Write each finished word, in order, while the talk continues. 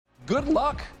good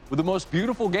luck with the most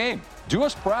beautiful game. Do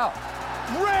us proud.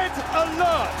 Red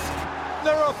alert!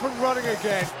 They're up and running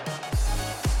again.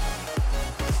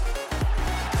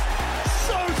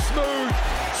 So smooth,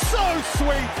 so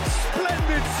sweet,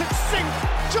 splendid, succinct,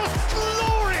 just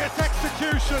glorious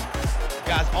execution.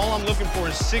 Guys, all I'm looking for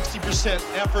is 60%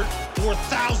 effort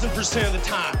 4,000% of the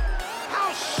time.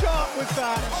 How sharp was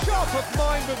that? Sharp of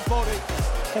mind and body.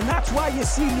 And that's why you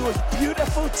see those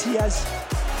beautiful tears.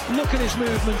 Look at his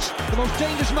movements. The most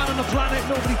dangerous man on the planet.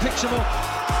 Nobody picks him up.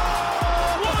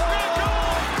 What a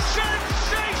goal!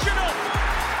 Sensational!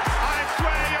 I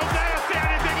swear you'll never see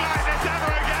anything like this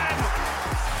ever again.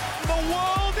 The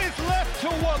world is left to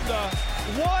wonder,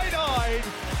 wide-eyed,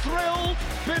 thrilled,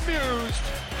 bemused.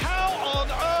 How on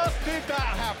earth did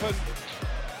that happen?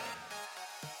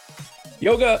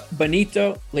 Yoga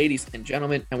Bonito, ladies and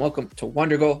gentlemen, and welcome to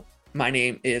Wonder Goal. My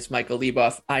name is Michael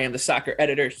Leboff. I am the soccer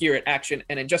editor here at Action,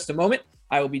 and in just a moment,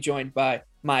 I will be joined by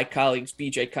my colleagues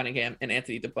BJ Cunningham and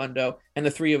Anthony DeBundo, and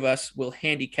the three of us will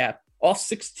handicap all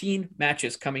 16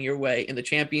 matches coming your way in the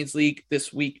Champions League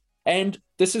this week. And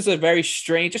this is a very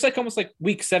strange, just like almost like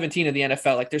week 17 of the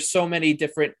NFL. Like there's so many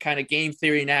different kind of game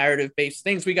theory, narrative-based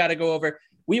things we got to go over.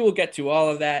 We will get to all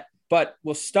of that, but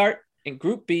we'll start in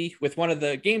Group B with one of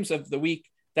the games of the week.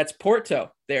 That's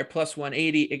Porto. They're plus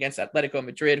 180 against Atletico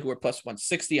Madrid, who are plus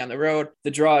 160 on the road.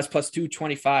 The draw is plus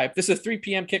 225. This is a 3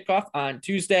 p.m. kickoff on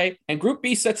Tuesday. And Group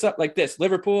B sets up like this.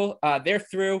 Liverpool, they're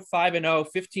through 5-0,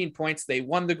 15 points. They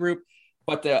won the group.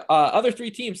 But the other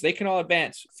three teams, they can all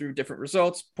advance through different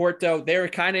results. Porto, they're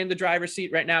kind of in the driver's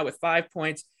seat right now with 5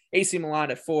 points. AC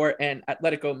Milan at 4 and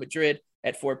Atletico Madrid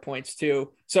at 4 points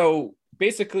too. So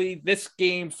basically, this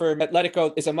game for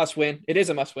Atletico is a must-win. It is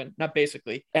a must-win, not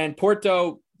basically. And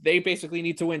Porto, they basically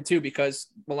need to win too because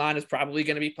Milan is probably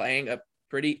going to be playing a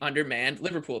pretty undermanned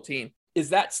Liverpool team. Is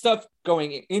that stuff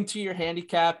going into your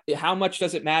handicap? How much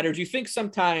does it matter? Do you think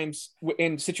sometimes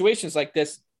in situations like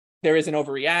this, there is an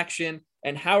overreaction?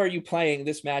 And how are you playing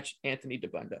this match, Anthony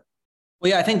DeBundo?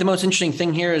 Well, yeah, I think the most interesting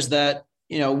thing here is that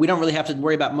we don't really have to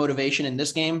worry about motivation in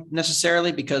this game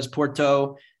necessarily because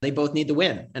Porto, they both need the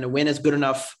win. And a win is good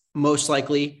enough, most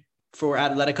likely, for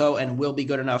Atletico and will be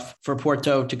good enough for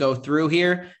Porto to go through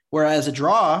here. Whereas a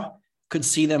draw could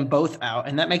see them both out.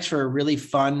 And that makes for a really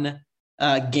fun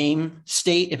game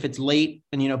state if it's late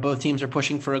and, both teams are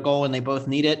pushing for a goal and they both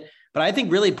need it. But I think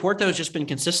really Porto has just been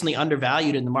consistently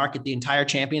undervalued in the market the entire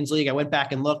Champions League. I went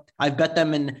back and looked. I've bet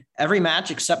them in every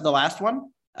match except the last one.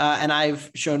 And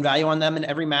I've shown value on them in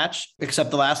every match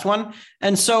except the last one.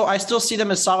 And so I still see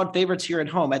them as solid favorites here at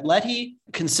home. Atleti,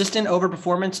 consistent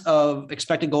overperformance of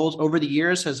expected goals over the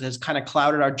years has kind of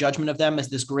clouded our judgment of them as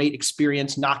this great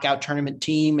experienced knockout tournament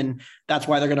team. And that's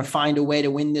why they're going to find a way to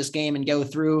win this game and go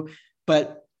through.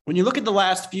 But when you look at the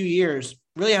last few years,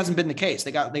 really hasn't been the case.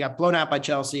 They got blown out by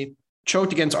Chelsea,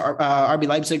 choked against RB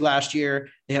Leipzig last year.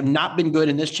 They have not been good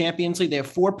in this Champions League. They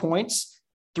have 4 points.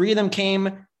 3 of them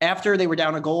came after they were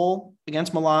down a goal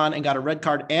against Milan and got a red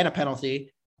card and a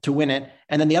penalty to win it.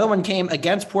 And then the other one came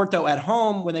against Porto at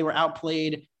home when they were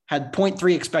outplayed, had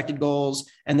 0.3 expected goals.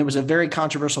 And there was a very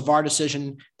controversial VAR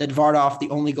decision that VAR'd off the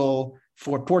only goal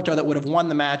for Porto that would have won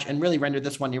the match and really rendered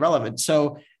this one irrelevant.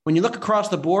 So when you look across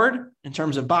the board in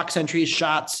terms of box entries,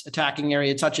 shots, attacking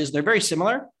area touches, they're very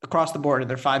similar across the board in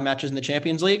their 5 matches in the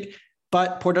Champions League.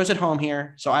 But Porto's at home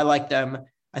here, so I like them.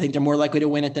 I think they're more likely to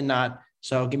win it than not.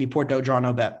 So give me Porto, draw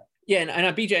no bet. Yeah,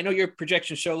 and BJ, I know your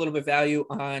projections show a little bit of value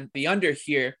on the under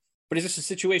here, but is this a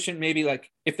situation maybe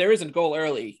like if there isn't a goal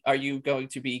early, are you going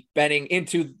to be betting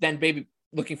into then maybe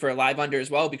looking for a live under as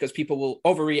well? Because people will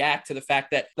overreact to the fact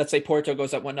that, let's say Porto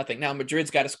goes up 1-0. Now Madrid's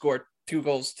got to score 2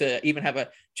 goals to even have a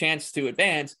chance to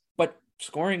advance, but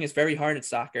scoring is very hard in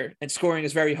soccer and scoring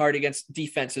is very hard against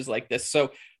defenses like this. So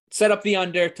set up the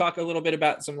under, talk a little bit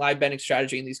about some live betting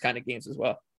strategy in these kind of games as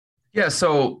well. Yeah,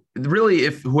 so really,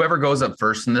 if whoever goes up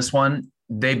first in this one,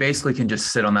 they basically can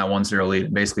just sit on that 1-0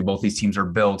 lead. Basically, both these teams are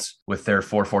built with their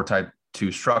 4-4 type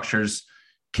 2 structures,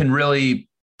 can really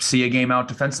see a game out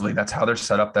defensively. That's how they're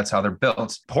set up. That's how they're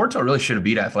built. Porto really should have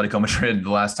beat Atletico Madrid the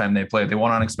last time they played. They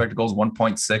won on expected goals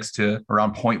 1.6 to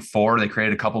around 0.4. They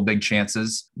created a couple big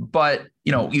chances. But,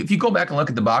 if you go back and look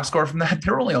at the box score from that,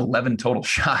 there were only 11 total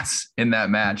shots in that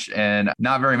match, and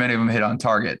not very many of them hit on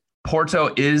target.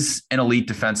 Porto is an elite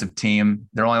defensive team.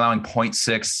 They're only allowing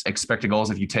 0.6 expected goals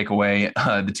if you take away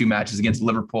the 2 matches against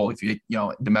Liverpool, if you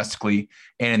domestically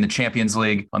and in the Champions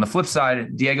League. On the flip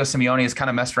side, Diego Simeone has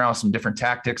kind of messed around with some different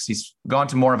tactics. He's gone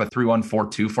to more of a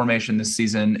 3-1-4-2 formation this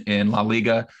season in La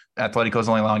Liga. Atletico is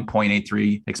only allowing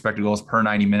 0.83 expected goals per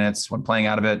 90 minutes when playing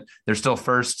out of it. They're still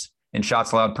first in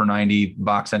shots allowed per 90,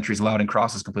 box entries allowed, and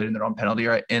crosses completed in their own penalty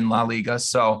area in La Liga.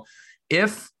 So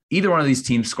if either one of these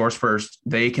teams scores first,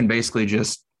 they can basically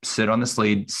just sit on this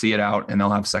lead, see it out, and they'll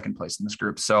have second place in this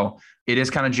group. So it is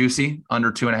kind of juicy,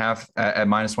 under 2.5 at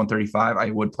minus 135.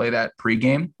 I would play that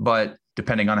pregame, but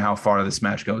depending on how far this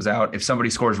match goes out, if somebody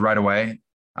scores right away,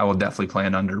 I will definitely play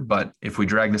an under. But if we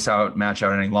drag this match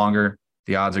out any longer,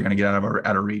 the odds are going to get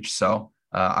out of reach. So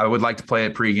I would like to play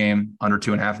it pregame, under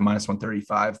 2.5 minus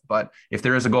 135. But if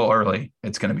there is a goal early,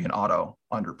 it's going to be an auto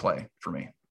underplay for me.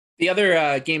 The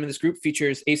other game in this group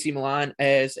features AC Milan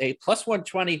as a plus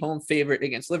 120 home favorite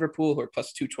against Liverpool, who are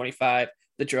plus 225.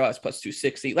 The draw is plus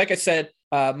 260. Like I said,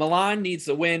 Milan needs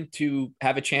the win to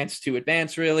have a chance to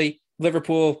advance, really.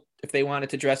 Liverpool, if they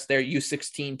wanted to dress their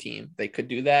U16 team, they could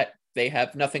do that. They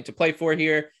have nothing to play for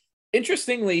here.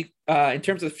 Interestingly, in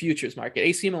terms of the futures market,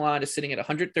 AC Milan is sitting at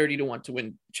 130 to 1 to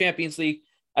win Champions League.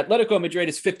 Atletico Madrid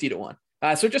is 50 to 1.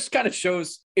 So it just kind of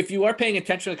shows, if you are paying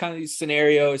attention to kind of these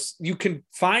scenarios, you can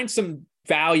find some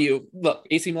value. Look,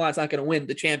 AC Milan's not going to win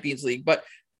the Champions League, but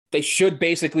they should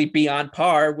basically be on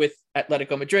par with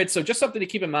Atletico Madrid. So just something to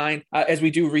keep in mind as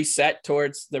we do reset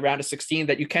towards the round of 16,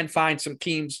 that you can find some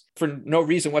teams for no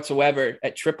reason whatsoever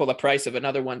at triple the price of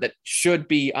another one that should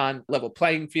be on level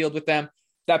playing field with them.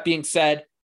 That being said,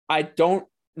 I don't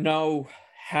know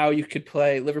how you could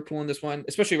play Liverpool in this one,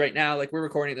 especially right now. Like, we're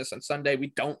recording this on Sunday. We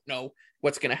don't know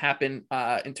what's going to happen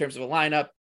in terms of a lineup.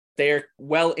 They're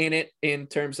well in it in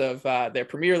terms of their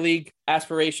Premier League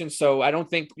aspirations. So I don't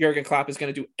think Jurgen Klopp is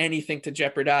going to do anything to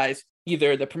jeopardize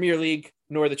either the Premier League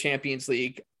nor the Champions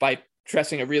League by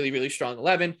dressing a really, really strong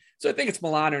 11. So I think it's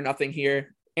Milan or nothing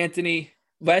here. Anthony,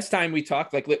 last time we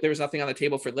talked, like, there was nothing on the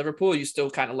table for Liverpool. You still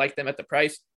kind of like them at the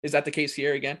price. Is that the case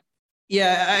here again?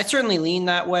 Yeah, I certainly lean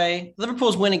that way.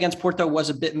 Liverpool's win against Porto was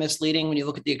a bit misleading when you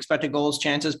look at the expected goals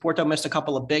chances. Porto missed a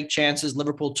couple of big chances.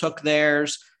 Liverpool took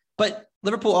theirs. But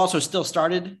Liverpool also still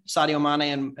started Sadio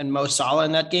Mane and Mo Salah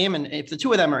in that game. And if the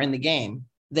two of them are in the game,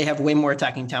 they have way more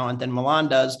attacking talent than Milan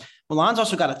does. Milan's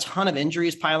also got a ton of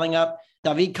injuries piling up.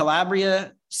 David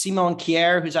Calabria, Simon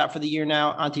Kjaer, who's out for the year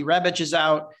now. Ante Rebic is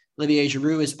out. Olivier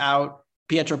Giroud is out.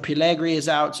 Pietro Pellegrini is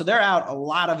out. So they're out a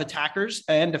lot of attackers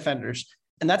and defenders.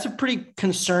 And that's a pretty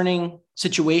concerning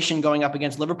situation going up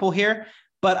against Liverpool here.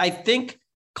 But I think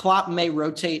Klopp may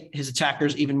rotate his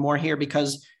attackers even more here,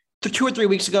 because 2 or 3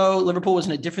 weeks ago, Liverpool was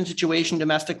in a different situation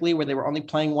domestically where they were only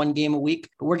playing 1 game a week.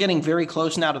 But we're getting very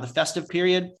close now to the festive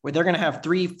period where they're going to have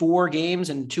 3-4 games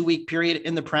in a 2-week period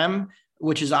in the Prem,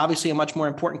 which is obviously a much more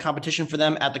important competition for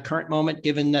them at the current moment,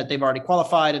 given that they've already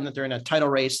qualified and that they're in a title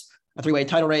race, a 3-way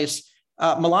title race.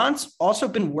 Milan's also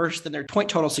been worse than their point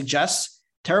total suggests.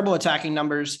 Terrible attacking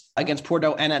numbers against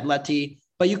Porto and Atleti.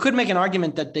 But you could make an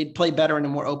argument that they'd play better in a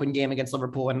more open game against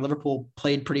Liverpool. And Liverpool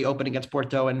played pretty open against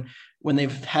Porto. And when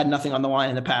they've had nothing on the line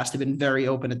in the past, they've been very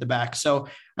open at the back. So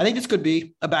I think this could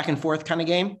be a back and forth kind of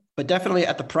game. But definitely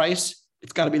at the price,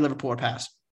 it's got to be Liverpool or pass.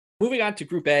 Moving on to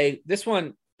Group A. This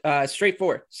one,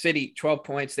 straightforward. City, 12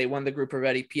 points. They won the group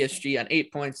already. PSG on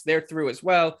 8 points. They're through as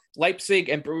well. Leipzig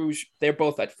and Bruges, they're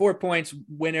both at 4 points.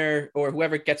 Winner, or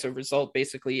whoever gets a result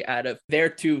basically out of their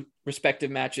 2 respective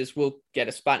matches, will get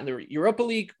a spot in the Europa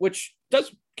League, which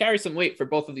does carry some weight for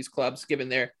both of these clubs given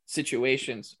their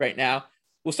situations right now.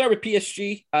 We'll start with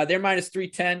PSG. They're minus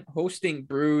 310, hosting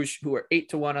Bruges, who are 8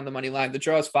 to 1 on the money line. The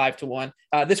draw is 5 to 1.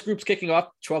 This group's kicking off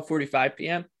 12:45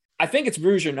 p.m. I think it's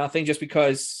Bruges or nothing, just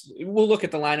because we'll look at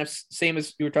the lineups, same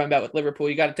as you were talking about with Liverpool.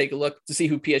 You got to take a look to see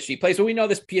who PSG plays. But we know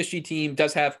this PSG team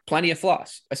does have plenty of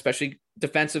flaws, especially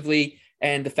defensively,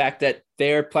 and the fact that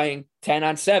they're playing 10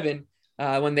 on 7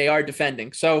 when they are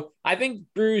defending. So I think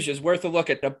Bruges is worth a look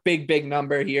at a big, big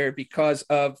number here because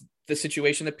of the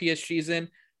situation that PSG's in.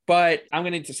 But I'm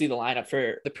going to need to see the lineup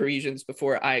for the Parisians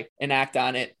before I enact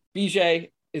on it.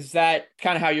 BJ, is that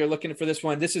kind of how you're looking for this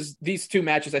one? These 2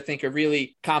 matches, I think, are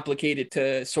really complicated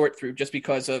to sort through just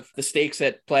because of the stakes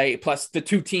at play. Plus the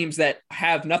 2 teams that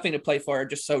have nothing to play for are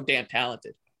just so damn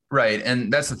talented. Right.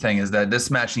 And that's the thing, is that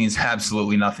this match means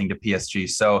absolutely nothing to PSG.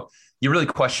 So you really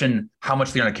question how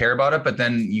much they're going to care about it. But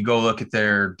then you go look at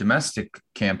their domestic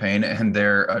campaign and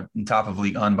they're on top of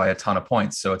Ligue 1 by a ton of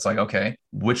points. So it's like, okay,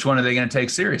 which one are they going to take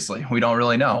seriously? We don't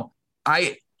really know.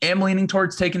 I am leaning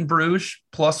towards taking Bruges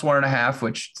plus 1.5,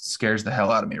 which scares the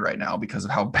hell out of me right now because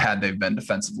of how bad they've been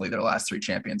defensively their last 3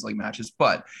 Champions League matches.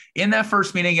 But in that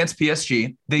first meeting against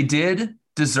PSG, they did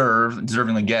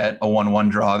deservingly get a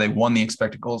 1-1 draw. They won the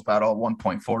expected goals battle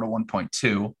 1.4 to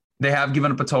 1.2. They have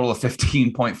given up a total of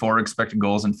 15.4 expected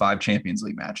goals in 5 Champions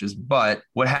League matches. But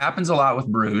what happens a lot with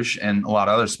Bruges and a lot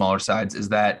of other smaller sides is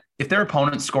that if their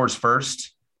opponent scores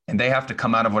first, and they have to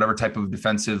come out of whatever type of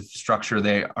defensive structure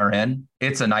they are in,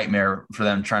 it's a nightmare for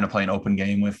them trying to play an open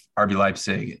game with RB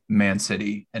Leipzig, Man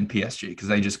City, and PSG, because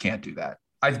they just can't do that.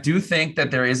 I do think that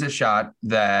there is a shot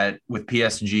that with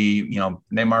PSG,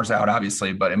 Neymar's out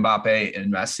obviously, but Mbappe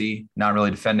and Messi not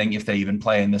really defending if they even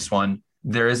play in this one.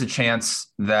 There is a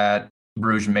chance that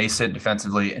Bruges may sit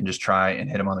defensively and just try and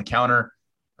hit him on the counter.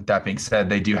 With that being said,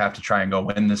 they do have to try and go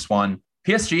win this one.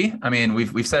 PSG, I mean,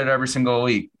 we've said it every single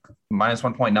week, minus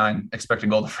 1.9 expected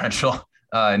goal differential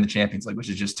in the Champions League, which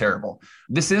is just terrible.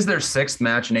 This is their 6th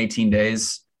match in 18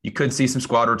 days. You could see some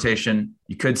squad rotation.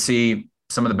 You could see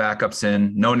some of the backups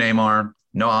in. No Neymar,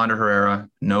 no Ander Herrera,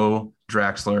 no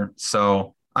Draxler.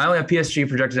 So I only have PSG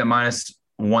projected at minus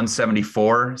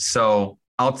 174. So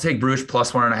I'll take Bruges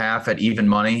plus 1.5 at even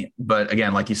money. But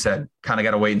again, like you said, kind of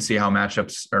got to wait and see how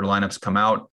matchups or lineups come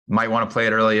out. Might want to play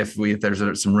it early if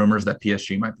there's some rumors that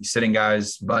PSG might be sitting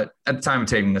guys. But at the time of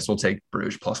taking this, we'll take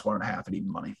Bruges plus 1.5 at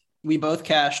even money. We both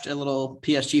cashed a little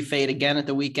PSG fade again at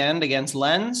the weekend against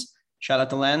Lens. Shout out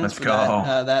to Lens. Let's for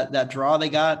go. That draw they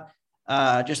got.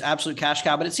 Just absolute cash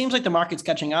cow. But it seems like the market's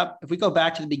catching up. If we go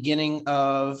back to the beginning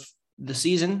of the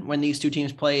season when these two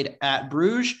teams played at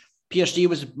Bruges, PSG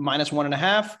was minus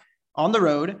 1.5 on the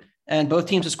road, and both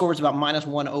teams' score was about minus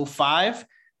 105.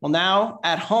 Well, now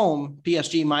at home,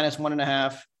 PSG minus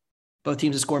 1.5, both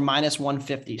teams score minus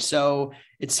 150. So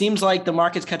it seems like the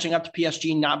market's catching up to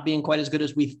PSG not being quite as good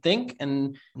as we think,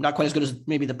 and not quite as good as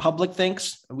maybe the public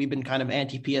thinks. We've been kind of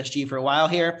anti-PSG for a while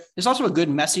here. There's also a good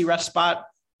Messi rest spot.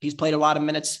 He's played a lot of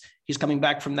minutes. He's coming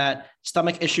back from that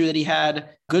stomach issue that he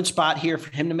had. Good spot here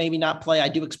for him to maybe not play. I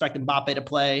do expect Mbappe to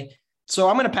play. So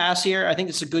I'm going to pass here. I think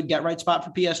it's a good get right spot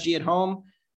for PSG at home,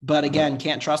 but again,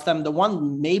 can't trust them. The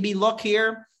one maybe look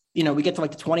here, we get to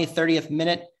like the 20th, 30th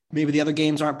minute. Maybe the other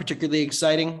games aren't particularly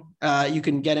exciting. You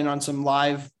can get in on some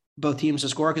live, both teams to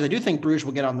score, because I do think Bruges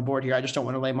will get on the board here. I just don't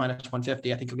want to lay minus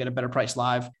 150. I think you'll get a better price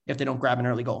live if they don't grab an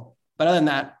early goal. But other than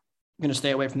that, I'm going to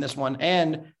stay away from this one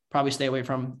and probably stay away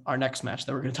from our next match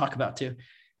that we're going to talk about too.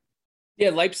 Yeah,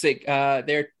 Leipzig,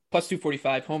 they're plus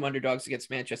 245 home underdogs against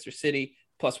Manchester City,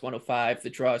 plus 105. The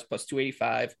draw is plus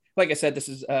 285. Like I said, this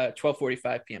is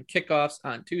 12:45 p.m. kickoffs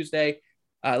on Tuesday.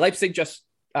 Leipzig just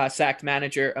sacked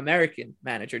American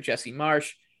manager Jesse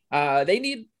Marsch. They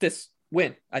need this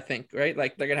win, I think, right?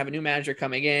 Like they're going to have a new manager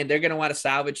coming in. They're going to want to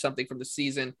salvage something from the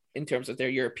season in terms of their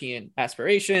European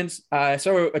aspirations.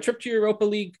 So a trip to Europa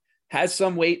League has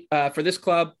some weight for this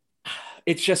club.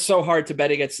 It's just so hard to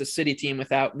bet against the City team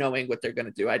without knowing what they're going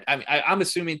to do. I'm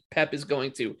assuming Pep is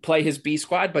going to play his B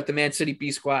squad, but the Man City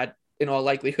B squad in all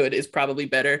likelihood is probably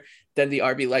better than the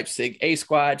RB Leipzig A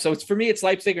squad. So for me, it's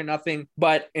Leipzig or nothing,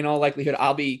 but in all likelihood,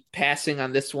 I'll be passing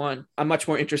on this one. I'm much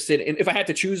more interested in, if I had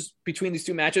to choose between these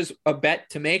two matches, a bet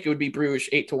to make, it would be Bruges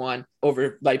 8-1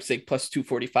 over Leipzig plus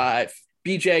 245.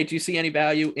 BJ, do you see any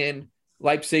value in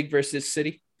Leipzig versus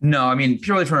City? No, I mean,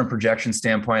 purely from a projection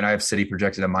standpoint, I have City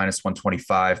projected at minus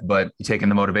 125, but you take in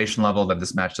the motivation level that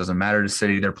this match doesn't matter to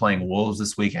City. They're playing Wolves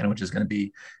this weekend, which is going to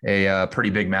be a pretty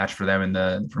big match for them in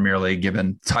the Premier League,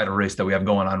 given the title race that we have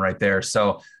going on right there.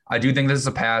 So I do think this is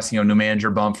a pass, new manager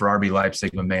bump for RB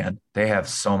Leipzig, but man, they have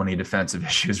so many defensive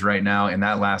issues right now. In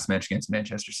that last match against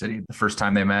Manchester City, the first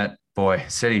time they met, boy,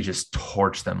 City just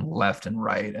torched them left and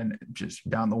right and just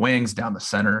down the wings, down the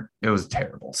center. It was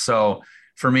terrible. So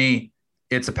for me,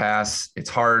 it's a pass. It's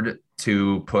hard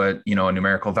to put, a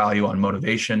numerical value on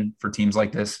motivation for teams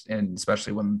like this, and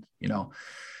especially when,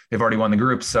 they've already won the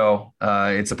group. So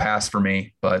it's a pass for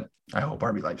me, but I hope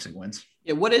RB Leipzig wins.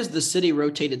 Yeah, what is the City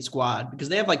rotated squad? Because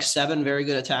they have like 7 very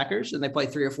good attackers and they play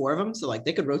 3 or 4 of them. So like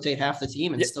they could rotate half the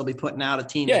team and still be putting out a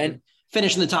team and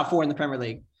finish in the top 4 in the Premier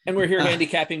League. And we're here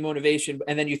handicapping motivation,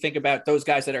 and then you think about those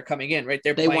guys that are coming in, right?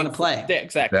 They want to play.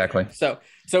 Exactly. So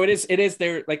it is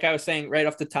there. Like I was saying right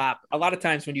off the top, a lot of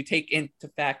times when you take into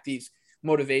fact these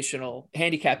motivational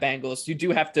handicap angles, you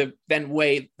do have to then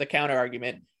weigh the counter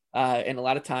argument. And a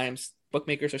lot of times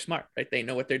bookmakers are smart, right? They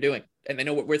know what they're doing and they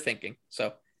know what we're thinking.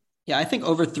 So yeah, I think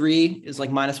over 3 is like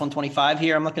minus 125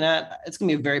 here. I'm looking at, it's going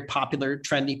to be a very popular,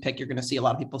 trendy pick. You're going to see a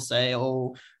lot of people say,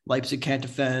 oh, Leipzig can't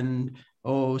defend.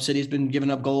 Oh, City's been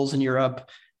giving up goals in Europe.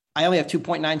 I only have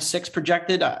 2.96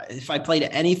 projected. If I played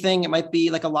anything, it might be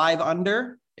like a live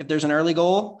under if there's an early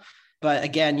goal. But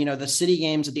again, the City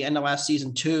games at the end of last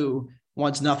season too,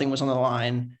 once nothing was on the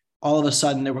line, all of a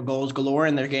sudden there were goals galore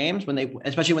in their games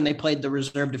especially when they played the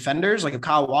reserve defenders. Like if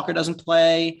Kyle Walker doesn't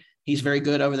play, he's very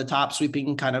good over the top,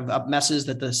 sweeping kind of up messes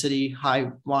that the City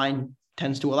high line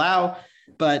tends to allow.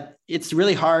 But it's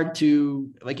really hard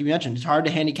to, like you mentioned, it's hard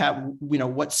to handicap,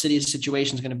 what city's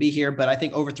situation is going to be here. But I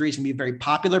think over 3 is going to be a very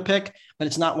popular pick, but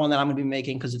it's not one that I'm going to be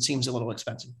making because it seems a little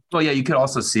expensive. Well, yeah, you could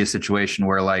also see a situation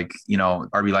where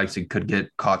RB Leipzig could get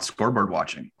caught scoreboard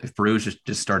watching. If Bruges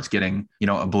just starts getting,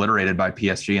 obliterated by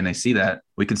PSG and they see that,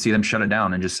 we can see them shut it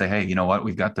down and just say, hey, you know what?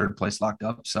 We've got third place locked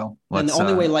up. So and the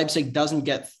only way Leipzig doesn't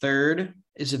get third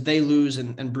is if they lose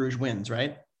and Bruges wins,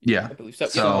 right? Yeah. I believe so.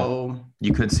 So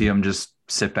you could see them just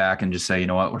sit back and just say, you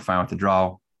know what, we're fine with the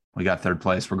draw. We got third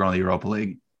place. We're going to the Europa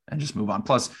League and just move on.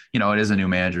 Plus, it is a new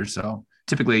manager. So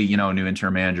typically, new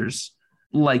interim managers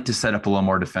like to set up a little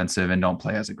more defensive and don't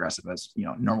play as aggressive as,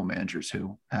 normal managers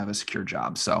who have a secure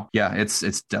job. So yeah, it's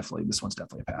definitely, this one's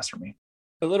definitely a pass for me.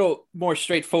 A little more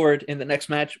straightforward in the next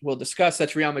match we'll discuss.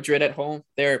 That's Real Madrid at home.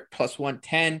 They're plus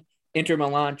 110. Inter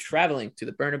Milan traveling to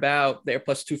the Bernabeu. They're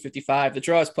plus 255. The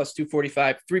draw is plus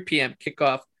 245, 3 p.m.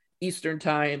 kickoff Eastern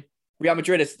time. Real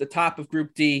Madrid is at the top of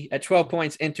Group D at 12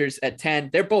 points. Inter's at 10.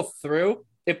 They're both through.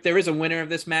 If there is a winner of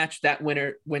this match, that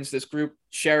winner wins this group.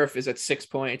 Sheriff is at 6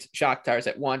 points. Shakhtar is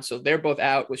at 1. So they're both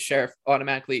out, with Sheriff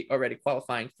automatically already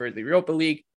qualifying for the Europa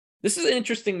League. This is an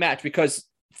interesting match because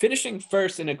finishing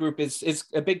first in a group is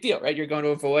a big deal, right? You're going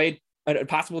to avoid a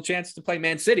possible chance to play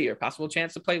Man City or possible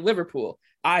chance to play Liverpool,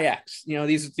 Ajax.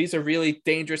 These are really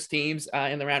dangerous teams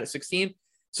in the round of 16.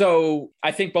 So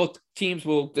I think both teams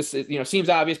will, seems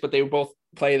obvious, but they will both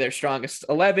play their strongest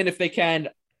 11 if they can,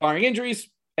 barring injuries.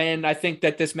 And I think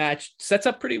that this match sets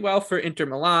up pretty well for Inter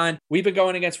Milan. We've been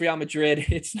going against Real Madrid.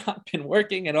 It's not been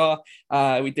working at all.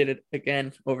 We did it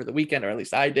again over the weekend, or at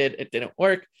least I did. It didn't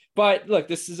work. But look,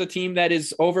 this is a team that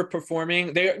is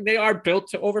overperforming. They are built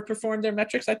to overperform their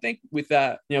metrics, I think, with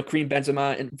Karim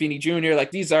Benzema and Vini Jr.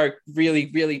 Like, these are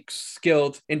really, really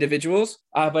skilled individuals.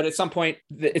 But at some point,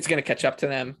 it's going to catch up to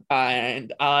them.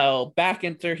 And I'll back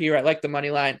Inter here. I like the money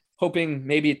line, hoping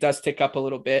maybe it does tick up a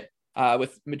little bit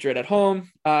with Madrid at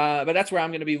home. But that's where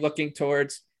I'm going to be looking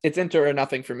towards. It's Inter or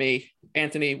nothing for me.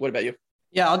 Anthony, what about you?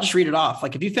 Yeah, I'll just read it off.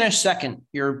 Like, if you finish second,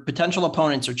 your potential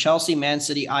opponents are Chelsea, Man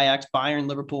City, Ajax, Bayern,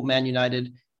 Liverpool, Man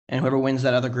United, and whoever wins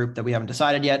that other group that we haven't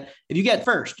decided yet. If you get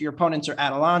first, your opponents are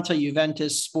Atalanta,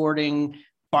 Juventus, Sporting,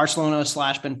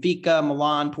 Barcelona/Benfica,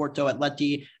 Milan, Porto,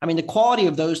 Atleti. I mean, the quality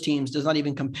of those teams does not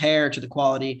even compare to the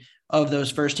quality of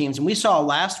those first teams. And we saw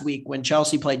last week when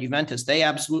Chelsea played Juventus, they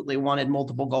absolutely wanted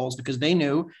multiple goals because they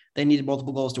knew they needed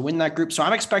multiple goals to win that group. So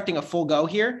I'm expecting a full go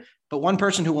here. But one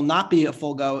person who will not be a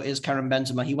full go is Karim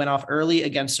Benzema. He went off early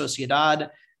against Sociedad.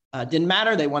 Didn't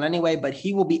matter. They won anyway, but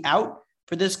he will be out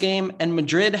for this game. And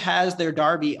Madrid has their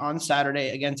derby on Saturday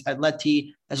against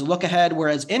Atleti as a look ahead,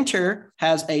 whereas Inter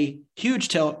has a huge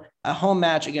tilt, a home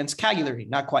match against Cagliari.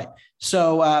 Not quite.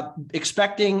 So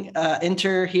expecting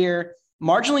Inter here,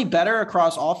 marginally better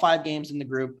across all 5 games in the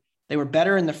group. They were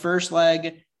better in the first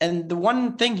leg. And the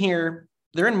one thing here,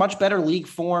 they're in much better league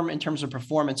form in terms of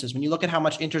performances. When you look at how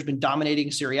much Inter's been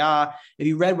dominating Serie A, if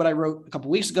you read what I wrote a couple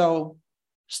of weeks ago,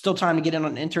 still time to get in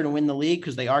on Inter to win the league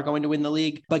because they are going to win the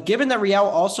league. But given that Real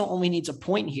also only needs a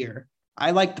point here,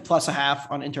 I like the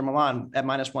 +0.5 on Inter Milan at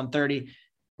 -130.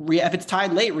 If it's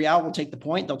tied late, Real will take the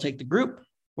point. They'll take the group.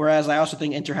 Whereas I also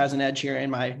think Inter has an edge here in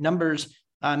my numbers,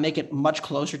 make it much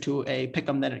closer to a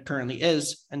pick'em than it currently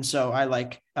is. And so I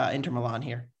like Inter Milan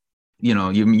here.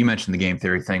 You mentioned the game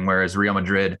theory thing, whereas Real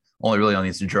Madrid only really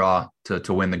needs to draw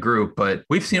to win the group. But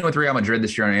we've seen it with Real Madrid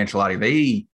this year on Ancelotti.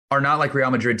 They are not like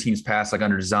Real Madrid teams past, like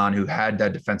under Zidane, who had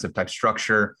that defensive type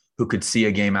structure, who could see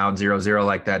a game out 0-0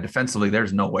 like that. Defensively,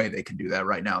 there's no way they can do that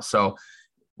right now. So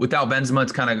without Benzema,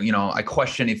 it's kind of, I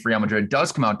question if Real Madrid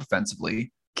does come out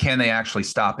defensively, can they actually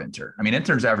stop Inter? I mean,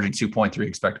 Inter's averaging 2.3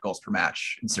 expected goals per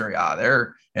match in Serie A.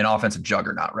 They're an offensive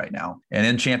juggernaut right now. And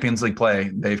in Champions League play,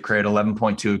 they've created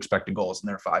 11.2 expected goals in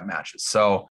their 5 matches.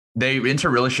 So Inter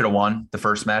really should have won the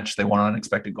first match. They won on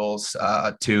expected goals,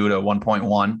 2 to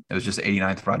 1.1. It was just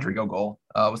 89th Rodrigo goal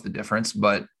was the difference.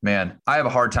 But man, I have a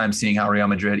hard time seeing how Real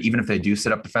Madrid, even if they do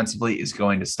sit up defensively, is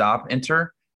going to stop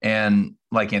Inter. And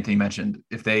like Anthony mentioned,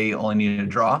 if they only needed a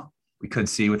draw, we could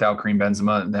see without Karim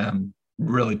Benzema them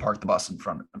really park the bus in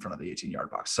front of the 18-yard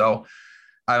box. So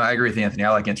I agree with Anthony. I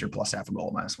like Inter +0.5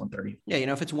 goal, -130. Yeah,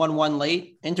 if it's 1-1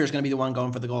 late, Inter's going to be the one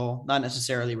going for the goal, not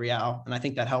necessarily Real. And I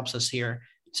think that helps us here.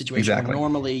 Situation exactly. Where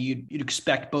normally you'd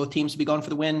expect both teams to be going for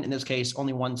the win. In this case,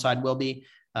 only one side will be.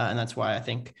 And that's why I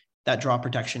think that draw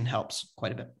protection helps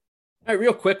quite a bit. All right,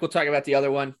 real quick, we'll talk about the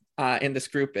other one in this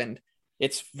group, and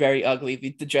it's very ugly. The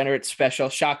degenerate special.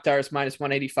 Shakhtar is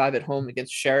 -185 at home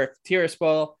against Sheriff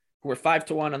Tiraspol, who are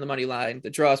 5-1 on the money line.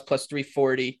 The draw is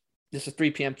 +340. This is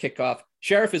 3 p.m. kickoff.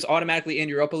 Sheriff is automatically in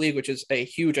Europa League, which is a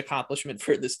huge accomplishment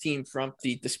for this team from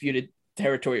the disputed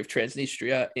territory of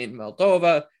Transnistria in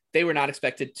Moldova. They were not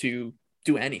expected to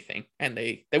do anything, and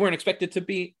they weren't expected to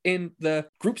be in the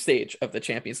group stage of the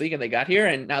Champions League, and they got here,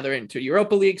 and now they're into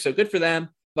Europa League, so good for them.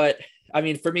 But I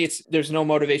mean, for me, there's no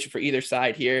motivation for either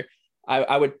side here.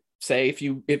 I would say if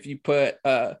you put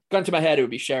a gun to my head, it would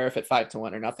be Sheriff at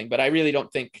 5-1 or nothing, but I really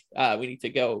don't think we need to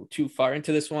go too far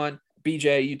into this one.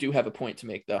 BJ, you do have a point to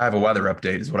make, though. I have a weather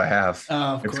update is what I have.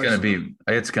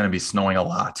 It's going to be snowing a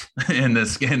lot in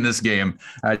this game.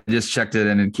 I just checked it,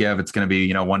 and in Kiev it's going to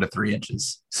be 1 to 3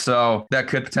 inches. So that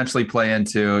could potentially play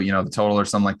into the total or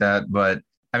something like that. But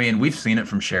I mean, we've seen it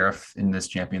from Sheriff in this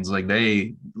Champions League.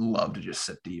 They love to just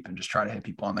sit deep and just try to hit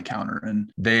people on the counter,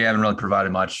 and they haven't really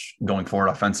provided much going forward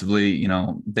offensively.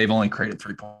 They've only created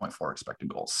 3.4 expected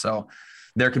goals. So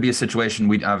there could be a situation.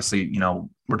 We obviously,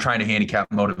 we're trying to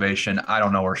handicap motivation. I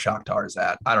don't know where Shakhtar is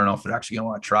at. I don't know if they're actually going to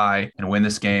want to try and win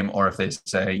this game, or if they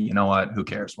say, you know what, who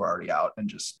cares? We're already out, and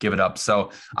just give it up.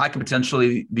 So I could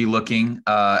potentially be looking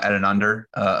at an under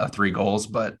of 3 goals,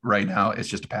 but right now it's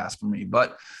just a pass for me.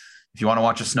 But if you want to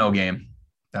watch a snow game,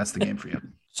 that's the game for you.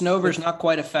 Snowver's not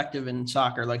quite effective in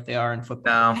soccer like they are in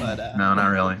football. No, not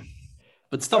really.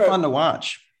 But still fun to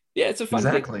watch. Yeah, it's a fun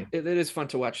Exactly. It is fun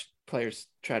to watch players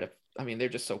try to. I mean, they're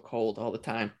just so cold all the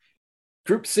time.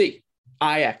 Group C,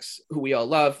 Ajax, who we all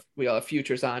love. We all have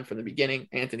futures on from the beginning.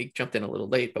 Anthony jumped in a little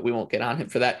late, but we won't get on him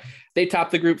for that. They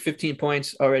topped the group, 15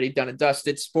 points, already done and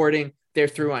dusted. Sporting, they're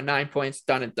through on 9 points,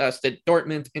 done and dusted.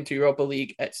 Dortmund into Europa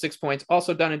League at 6 points,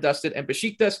 also done and dusted. And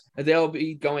Besiktas, they'll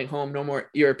be going home. No more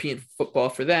European football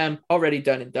for them, already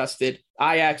done and dusted.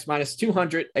 Ajax minus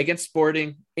 200 against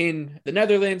Sporting in the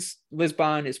Netherlands.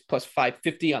 Lisbon is plus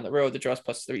 550 on the road. The draw's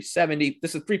plus 370.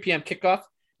 This is a 3 p.m. kickoff.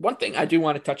 One thing I do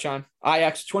want to touch on,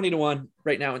 Ajax 20-1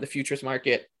 right now in the futures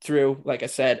market through, like I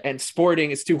said, and Sporting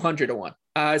is 200-1.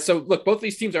 So look, both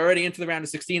these teams are already into the round of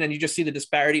 16, and you just see the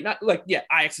disparity. Not like, yeah,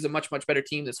 Ajax is a much, much better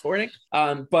team than Sporting.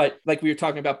 But like we were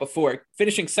talking about before,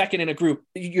 finishing second in a group,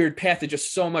 your path is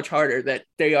just so much harder that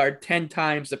they are 10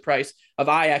 times the price of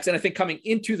Ajax. And I think coming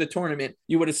into the tournament,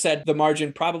 you would have said the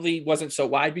margin probably wasn't so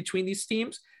wide between these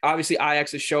teams. Obviously,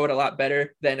 Ajax has showed a lot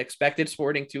better than expected.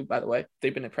 Sporting too, by the way,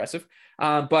 they've been impressive.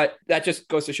 But that just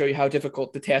goes to show you how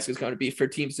difficult the task is going to be for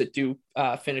teams that do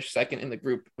finish second in the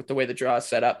group with the way the draw is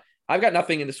set up. I've got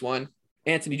nothing in this one.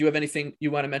 Anthony, do you have anything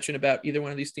you want to mention about either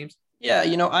one of these teams? Yeah,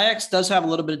 Ajax does have a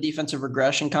little bit of defensive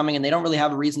regression coming, and they don't really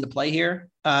have a reason to play here.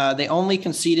 They only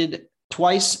conceded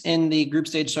twice in the group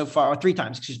stage so far, or 3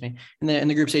 times, in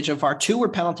the group stage so far. 2 were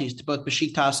penalties to both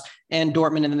Besiktas and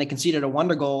Dortmund, and then they conceded a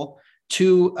wonder goal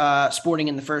to Sporting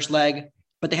in the first leg.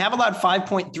 But they have allowed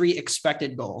 5.3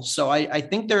 expected goals. So I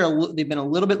think they've been a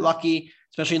little bit lucky,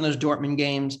 especially in those Dortmund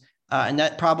games. And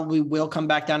that probably will come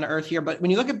back down to earth here. But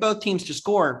when you look at both teams to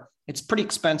score, it's pretty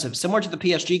expensive. Similar to the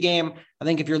PSG game, I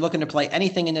think if you're looking to play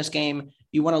anything in this game,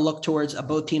 you want to look towards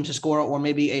both teams to score, or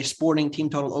maybe a Sporting team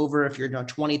total over if you're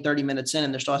 20, 30 minutes in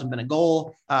and there still hasn't been a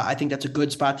goal. I think that's a good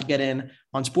spot to get in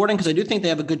on Sporting, because I do think they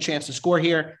have a good chance to score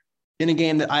here in a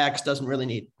game that Ajax doesn't really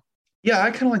need. Yeah,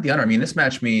 I kind of like the under. I mean, this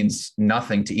match means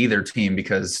nothing to either team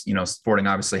because, Sporting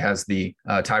obviously has the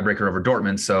tiebreaker over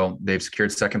Dortmund, so they've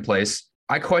secured second place.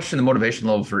 I question the motivation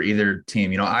level for either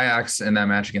team. Ajax in that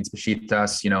match against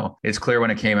Besiktas, it's clear when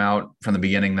it came out from the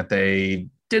beginning that they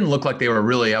didn't look like they were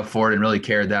really up for it and really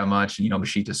cared that much. And,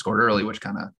 Besiktas scored early, which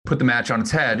kind of put the match on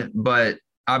its head. But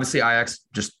obviously, Ajax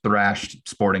just thrashed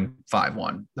Sporting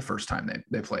 5-1 the first time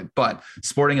they played. But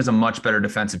Sporting is a much better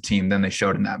defensive team than they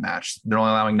showed in that match. They only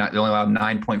allowed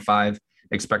 9.5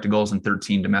 expected goals in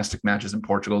 13 domestic matches in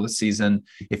Portugal this season.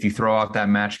 If you throw out that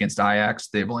match against Ajax,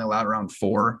 they've only allowed around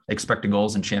 4 expected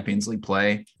goals in Champions League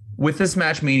play. With this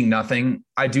match meaning nothing,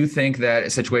 I do think that a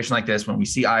situation like this, when we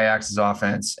see Ajax's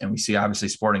offense and we see obviously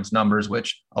Sporting's numbers,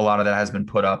 which a lot of that has been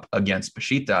put up against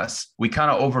Besiktas, we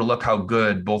kind of overlook how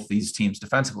good both these teams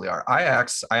defensively are.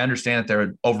 Ajax, I understand that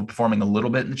they're overperforming a little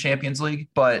bit in the Champions League,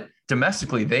 but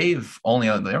domestically, they're only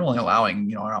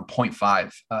allowing, around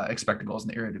 0.5 expected goals in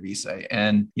the Eredivisie.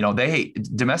 And,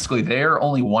 domestically, they're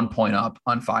only 1 point up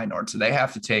on Feyenoord. So they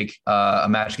have to take a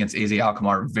match against AZ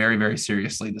Alkmaar very, very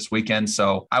seriously this weekend.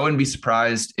 So I wouldn't be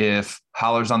surprised if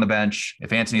Haller's on the bench,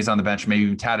 if Antony's on the bench, maybe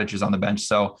even Tadic is on the bench.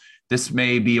 So this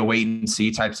may be a wait and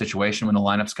see type situation when the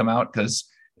lineups come out, because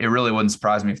it really wouldn't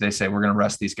surprise me if they say we're going to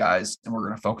rest these guys and we're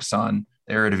going to focus on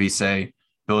the Eredivisie,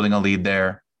 building a lead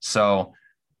there. So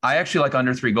I actually like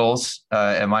under 3 goals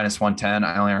at minus 110.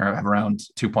 I only have around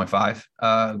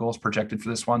 2.5 goals projected for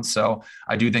this one. So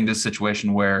I do think this is a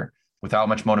situation where without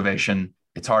much motivation,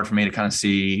 it's hard for me to kind of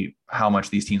see how much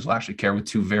these teams will actually care with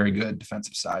 2 very good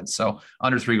defensive sides. So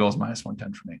under 3 goals, minus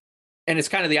 110 for me. And it's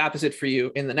kind of the opposite for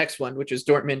you in the next one, which is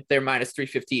Dortmund. They're minus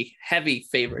 350 heavy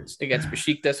favorites against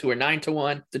Besiktas, who are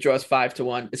 9-1. The draw is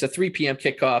 5-1. It's a 3 p.m.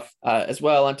 kickoff as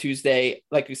well on Tuesday.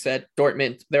 Like we said,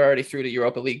 Dortmund, they're already through to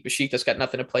Europa League. Besiktas got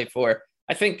nothing to play for.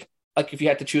 I think like if you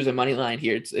had to choose a money line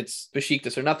here, it's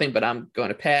Besiktas or nothing, but I'm going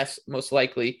to pass most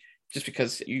likely, just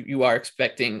because you are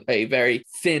expecting a very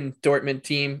thin Dortmund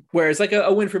team. Whereas like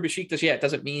a win for Besiktas, yeah, it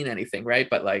doesn't mean anything, right?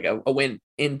 But like a win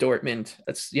in Dortmund,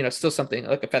 that's, still something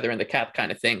like a feather in the cap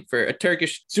kind of thing for a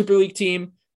Turkish Super League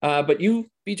team. But you,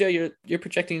 BJ, you're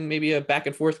projecting maybe a back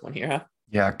and forth one here, huh?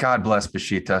 Yeah, God bless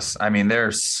Besiktas. I mean,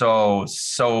 they're so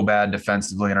bad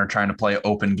defensively and are trying to play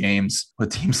open games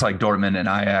with teams like Dortmund and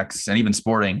Ajax and even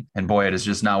Sporting. And boy, it is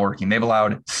just not working. They've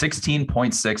allowed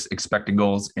 16.6 expected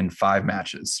goals in 5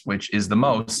 matches, which is the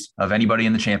most of anybody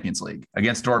in the Champions League.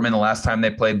 Against Dortmund, the last time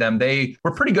they played them, they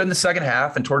were pretty good in the second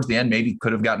half. And towards the end, maybe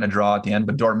could have gotten a draw at the end,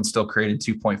 but Dortmund still created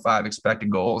 2.5 expected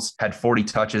goals, had 40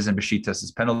 touches in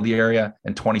Besiktas' penalty area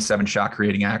and 27 shot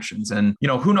creating actions. And,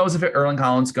 who knows if Erling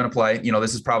Haaland's going to play?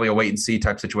 This is probably a wait and see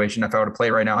type situation. If I were to play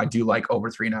right now, I do like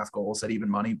over 3.5 goals at even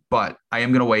money, but I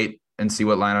am going to wait and see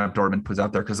what lineup Dortmund puts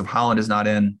out there. Because if Haaland is not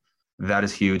in, that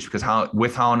is huge, because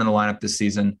with Haaland in the lineup this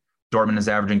season, Dortmund is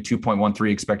averaging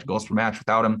 2.13 expected goals per match.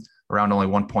 Without him, around only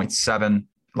 1.7.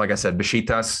 Like I said,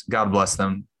 Besiktas, God bless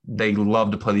them. They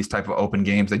love to play these type of open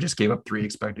games. They just gave up 3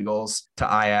 expected goals to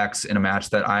Ajax in a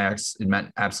match that it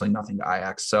meant absolutely nothing to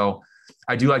Ajax. So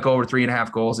I do like over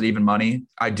 3.5 goals at even money.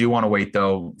 I do want to wait,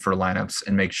 though, for lineups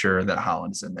and make sure that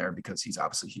Haaland's in there, because he's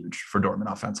obviously huge for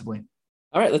Dortmund offensively.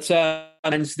 All right, let's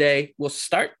Wednesday. We'll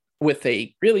start with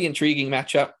a really intriguing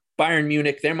matchup. Bayern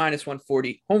Munich, they're minus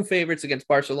 140 home favorites against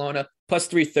Barcelona, plus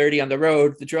 330 on the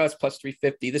road. The draw is plus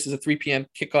 350. This is a 3 p.m.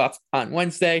 kickoff on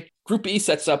Wednesday. Group E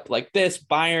sets up like this.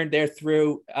 Bayern, they're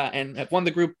through and have won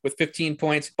the group with 15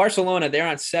 points. Barcelona, they're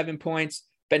on 7 points.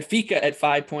 Benfica at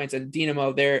 5 points, and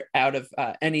Dinamo, they're out of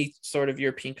any sort of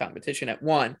European competition at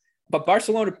 1. But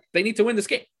Barcelona, they need to win this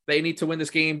game. They need to win this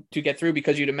game to get through,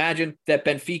 because you'd imagine that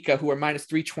Benfica, who are minus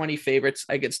 320 favorites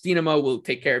against Dinamo, will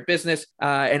take care of business.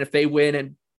 And if they win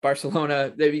and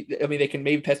Barcelona, they can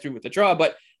maybe pass through with the draw,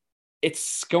 but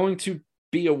it's going to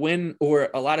be a win or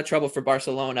a lot of trouble for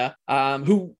Barcelona,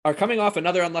 who are coming off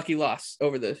another unlucky loss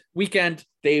over the weekend.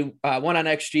 They won on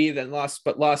XG, then lost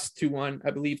 2-1,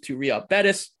 I believe, to Real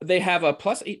Betis. They have a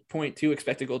plus 8.2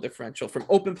 expected goal differential from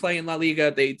open play in La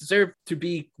Liga. They deserve to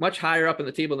be much higher up in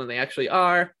the table than they actually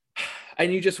are.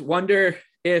 And you just wonder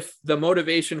if the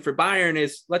motivation for Bayern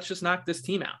is, let's just knock this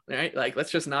team out, right? Like,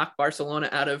 let's just knock Barcelona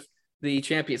out of the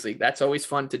Champions League. That's always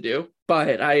fun to do.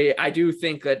 But I do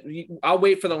think that I'll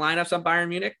wait for the lineups on Bayern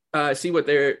Munich, see what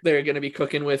they're going to be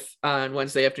cooking with on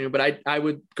Wednesday afternoon. But I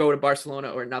would go to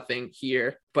Barcelona or nothing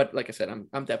here. But like I said,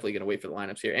 I'm definitely going to wait for the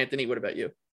lineups here. Anthony, what about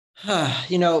you?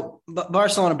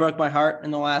 Barcelona broke my heart in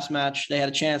the last match. They had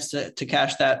a chance to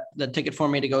cash the ticket for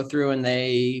me to go through, and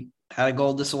they had a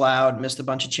goal disallowed, missed a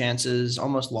bunch of chances,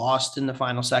 almost lost in the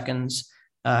final seconds.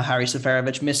 Harry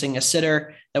Seferovic missing a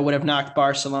sitter that would have knocked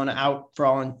Barcelona out for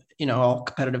all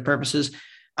competitive purposes.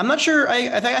 I'm not sure.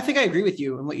 I think I agree with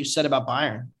you in what you said about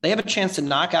Bayern. They have a chance to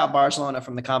knock out Barcelona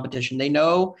from the competition. They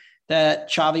know that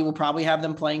Xavi will probably have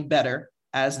them playing better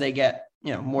as they get,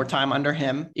 more time under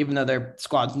him, even though their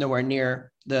squad's nowhere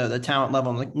near the talent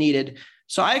level needed.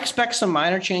 So I expect some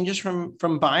minor changes from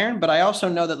Bayern, but I also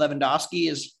know that Lewandowski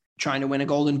is trying to win a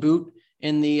golden boot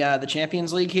in the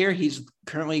Champions League here. He's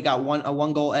currently got a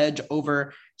 1-goal edge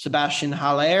over Sebastian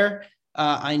Haller.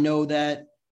 I know that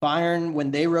Bayern,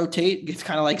 when they rotate, it's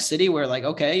kind of like City, where like,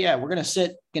 okay, yeah, we're going to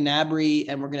sit Gnabry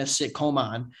and we're going to sit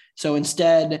Coman. So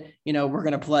instead, we're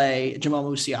going to play Jamal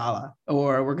Musiala,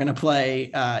 or we're going to play,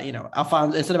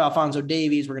 instead of Alphonso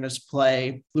Davies, we're going to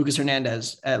play Lucas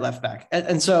Hernandez at left back.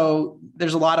 And so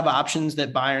there's a lot of options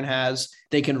that Bayern has.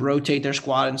 They can rotate their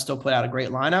squad and still put out a great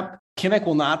lineup. Kimmich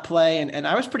will not play. And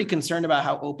I was pretty concerned about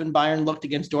how open Bayern looked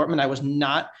against Dortmund. I was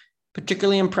not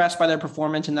particularly impressed by their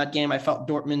performance in that game. I felt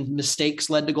Dortmund's mistakes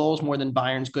led to goals more than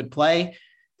Bayern's good play.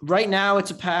 Right now,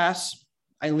 it's a pass.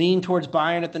 I lean towards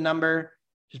Bayern at the number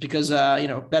just because,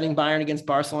 betting Bayern against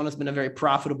Barcelona has been a very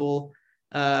profitable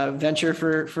venture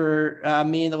for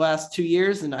me in the last 2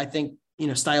 years. And I think,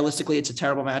 stylistically, it's a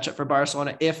terrible matchup for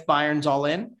Barcelona if Bayern's all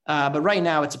in. But right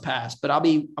now, it's a pass. But I'll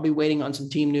be waiting on some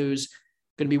team news.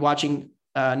 Going to be watching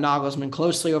Nagelsmann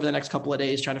closely over the next couple of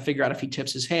days, trying to figure out if he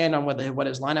tips his hand on what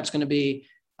his lineup's going to be.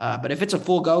 But if it's a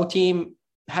full go team,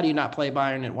 how do you not play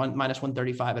Bayern at minus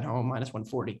 135 at home, minus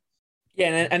 140?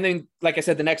 Yeah, and then, like I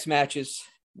said, the next match is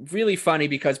really funny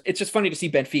because it's just funny to see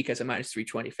Benfica as a minus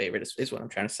 320 favorite is what I'm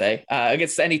trying to say.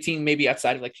 Against any team maybe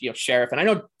outside of Sheriff. And I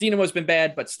know Dinamo's been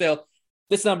bad, but still,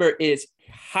 This number is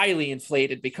highly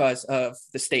inflated because of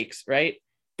the stakes, right?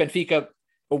 Benfica,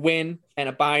 a win and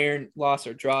a Bayern loss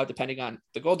or draw, depending on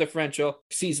the goal differential,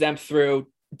 sees them through.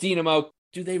 Dinamo,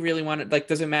 do they really want to, like,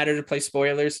 does it matter to play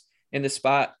spoilers in this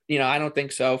spot? I don't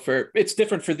think so. It's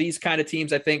different for these kind of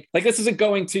teams. I think, like, this isn't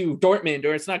going to Dortmund,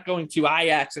 or it's not going to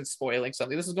Ajax and spoiling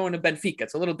something. This is going to Benfica.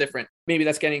 It's a little different. Maybe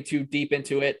that's getting too deep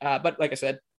into it. But like I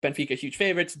said, Benfica, huge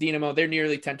favorites. Dinamo, they're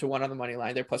nearly 10-1 on the money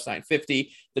line. They're plus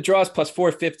 950. The draw is plus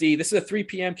 450. This is a 3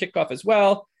 p.m. kickoff as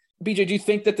well. BJ, do you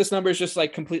think that this number is just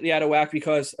like completely out of whack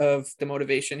because of the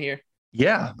motivation here?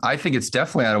 Yeah, I think it's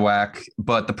definitely out of whack.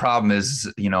 But the problem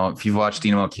is, if you've watched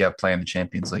Dinamo Kiev play in the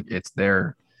Champions League,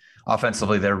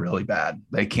 offensively, they're really bad.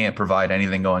 They can't provide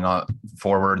anything going on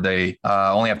forward. They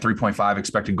only have 3.5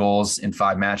 expected goals in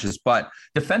 5 matches, but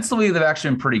defensively, they've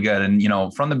actually been pretty good.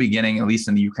 And, from the beginning, at least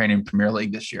in the Ukrainian Premier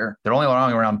League this year, they're only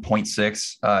allowing around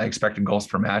 0.6 expected goals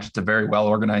per match. It's a very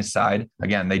well-organized side.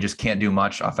 Again, they just can't do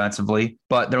much offensively.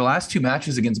 But their last 2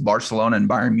 matches against Barcelona and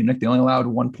Bayern Munich, they only allowed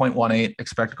 1.18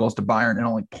 expected goals to Bayern and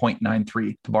only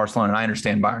 0.93 to Barcelona. And I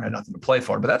understand Bayern had nothing to play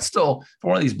for, but that's still, for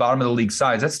one of these bottom of the league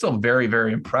sides, that's still very,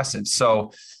 very impressive.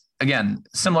 So again,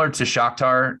 similar to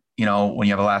Shakhtar, when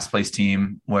you have a last place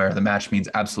team where the match means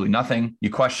absolutely nothing, you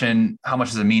question how much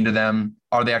does it mean to them?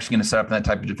 Are they actually going to set up in that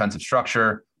type of defensive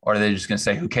structure? Or are they just going to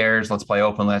say, who cares? Let's play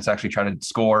open. Let's actually try to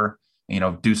score,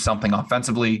 do something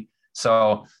offensively.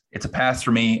 So it's a pass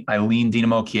for me. I lean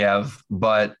Dinamo Kiev,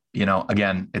 but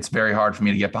again, it's very hard for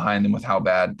me to get behind them with how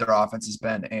bad their offense has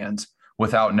been and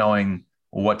without knowing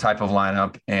what type of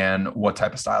lineup and what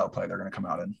type of style of play they're going to come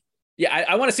out in. Yeah,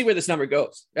 I want to see where this number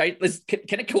goes, right?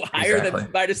 Can it go higher than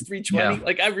minus 320? Yeah.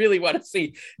 Like, I really want to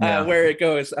see where it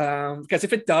goes. Because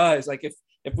if it does, like,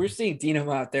 if we're seeing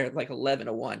Dinamo out there at like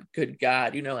 11-1, good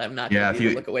God, I'm not going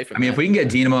to look away from that. If we can get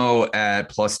Dinamo at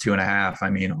plus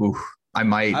 2.5, I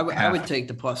might. I would take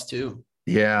the +2.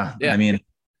 Yeah.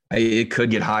 It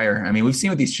could get higher. We've seen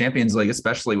with these Champions League,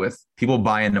 especially with people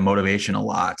buy into motivation a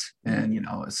lot. And,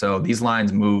 so these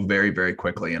lines move very, very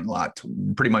quickly and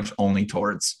pretty much only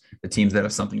towards the teams that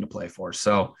have something to play for.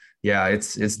 So yeah,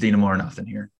 it's Dinamo or nothing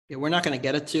here. Yeah, we're not going to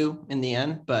get it to in the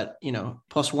end, but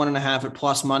plus 1.5 at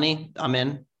plus money, I'm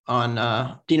in on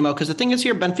Dinamo. Because the thing is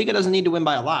here, Benfica doesn't need to win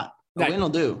by a lot. A win will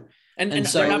do. And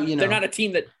so they're not a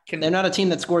team that can. They're not a team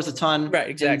that scores a ton, right?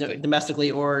 Exactly.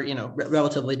 Domestically, or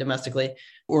relatively domestically,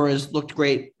 or has looked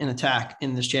great in attack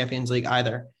in this Champions League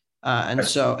either.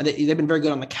 So they've been very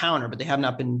good on the counter, but they have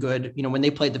not been good. When they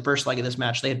played the first leg of this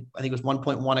match, they had, I think it was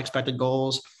 1.1 expected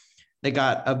goals. They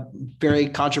got a very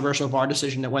controversial VAR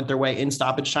decision that went their way in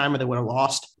stoppage time, or they would have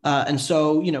lost. I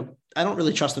don't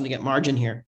really trust them to get margin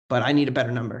here, but I need a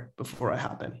better number before I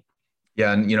hop in.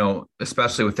 Yeah. And,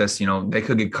 especially with this, they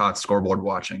could get caught scoreboard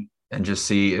watching and just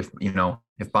see if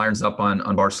Bayern's up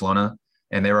on Barcelona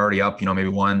and they were already up,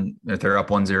 maybe if they're up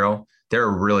 1-0, they're a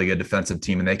really good defensive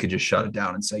team and they could just shut it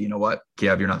down and say, you know what,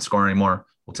 Kiev, you're not scoring anymore.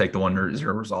 We'll take the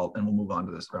 1-0 result and we'll move on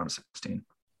to this round of 16.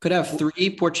 Could have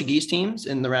 3 Portuguese teams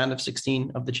in the round of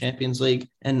 16 of the Champions League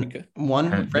and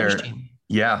one French team.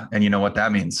 Yeah. And you know what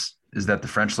that means? Is that the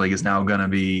French league is now going to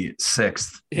be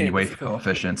 6th in UEFA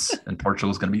coefficients and Portugal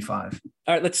is going to be 5.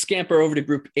 All right, let's scamper over to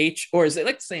Group H, or as they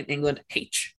like to say in England,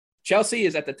 H. Chelsea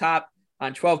is at the top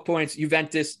on 12 points.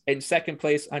 Juventus in second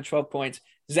place on 12 points.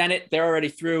 Zenit, they're already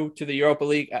through to the Europa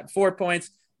League at 4 points.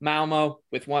 Malmo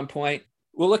with 1 point.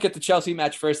 We'll look at the Chelsea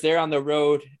match first. They're on the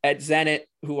road at Zenit,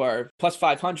 who are plus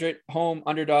 500, home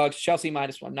underdogs. Chelsea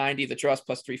minus 190. The draw is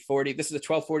plus 340. This is a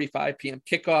 12:45 p.m.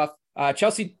 kickoff.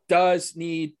 Chelsea does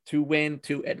need to win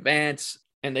to advance,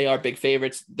 and they are big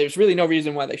favorites. There's really no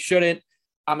reason why they shouldn't.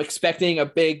 I'm expecting a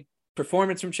big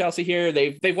performance from Chelsea here.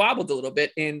 They've wobbled a little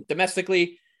bit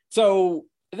domestically, so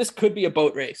this could be a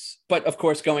boat race. But of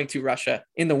course, going to Russia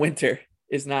in the winter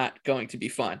is not going to be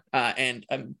fun. And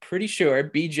I'm pretty sure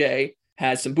BJ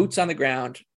has some boots on the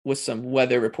ground with some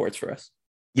weather reports for us.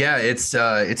 Yeah, it's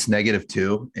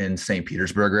 -2 in St.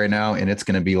 Petersburg right now, and it's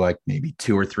going to be like maybe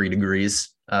 2 or 3 degrees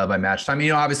by match time.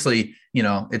 Obviously,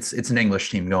 it's an English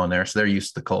team going there, so they're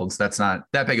used to the colds. That's not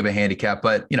that big of a handicap.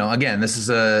 But again, this is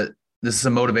a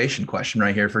motivation question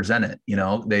right here for Zenit.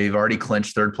 They've already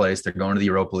clinched 3rd place. They're going to the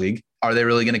Europa League. Are they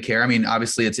really going to care?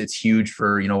 Obviously, it's huge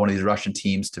for one of these Russian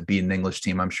teams to beat an English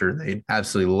team. I'm sure they'd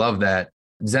absolutely love that.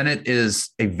 Zenit is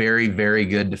a very, very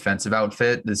good defensive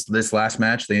outfit. This last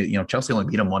match, Chelsea only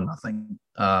beat them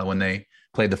 1-0 when they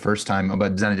played the first time,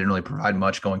 but Zenit didn't really provide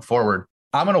much going forward.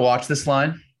 I'm going to watch this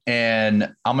line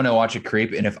and I'm going to watch it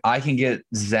creep. And if I can get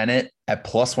Zenit at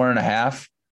plus 1.5,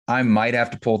 I might have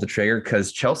to pull the trigger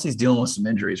because Chelsea's dealing with some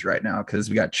injuries right now because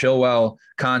we got Chilwell,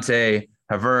 Conte,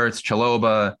 Havertz,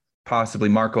 Chalobah. possibly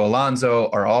Marco Alonso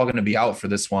are all going to be out for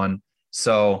this one.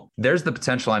 So there's the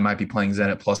potential I might be playing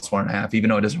Zenit plus 1.5, even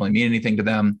though it doesn't really mean anything to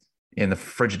them in the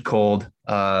frigid cold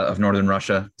of northern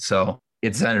Russia. So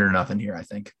it's Zenit or nothing here, I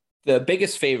think. The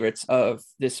biggest favorites of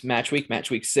this match week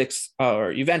 6,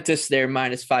 are Juventus. They're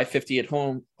minus 550 at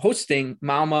home, hosting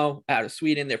Malmo out of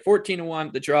Sweden. They're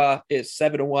 14-1. The draw is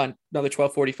 7-1. Another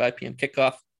 12:45 p.m.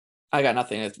 kickoff. I got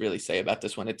nothing to really say about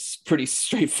this one. It's pretty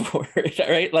straightforward,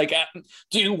 right? Like,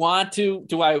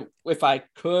 if I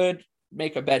could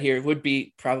make a bet here, it would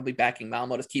be probably backing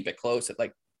Malmo to keep it close at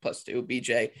like +2.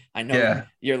 BJ, I know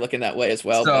you're looking that way as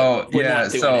well. So we're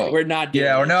not doing it. We're not doing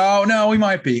it. No, we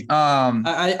might be.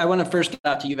 I want to first get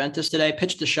out to Juventus today.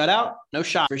 Pitched a shutout, no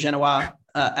shot for Genoa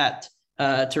at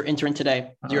Turin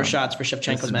today. 0 shots for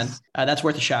Shevchenko's men. That's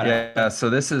worth a shout out. Yeah. So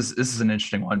this is an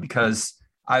interesting one because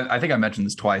I think I mentioned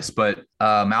this twice, but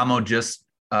Malmo just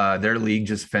their league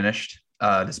just finished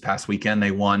this past weekend.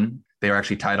 They won. They were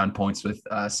actually tied on points with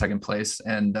second place,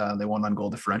 and they won on goal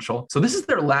differential. So this is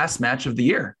their last match of the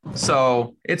year.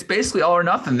 So it's basically all or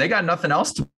nothing. They got nothing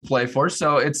else to play for.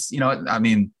 So it's,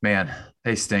 man,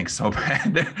 they stink so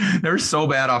bad. They're so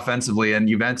bad offensively. And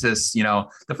Juventus,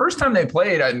 the first time they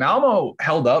played, Malmo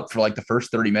held up for like the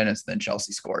first 30 minutes. Then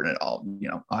Chelsea scored, and it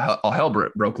all hell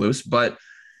broke loose. But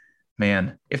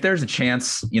man, if there's a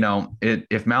chance,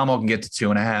 if Malmo can get to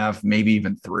 2.5, maybe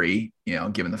even 3,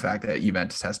 given the fact that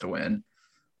Juventus has to win,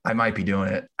 I might be doing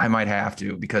it. I might have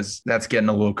to, because that's getting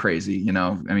a little crazy.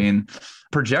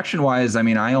 Projection wise,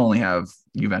 I only have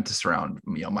Juventus around,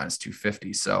 minus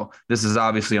 250. So this is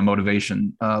obviously a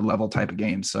motivation level type of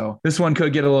game. So this one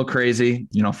could get a little crazy.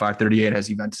 538 has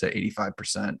Juventus at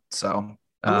 85%. So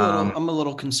I'm a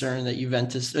little concerned that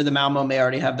Juventus or the Malmo may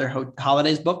already have their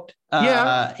holidays booked.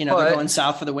 They're going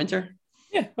south for the winter.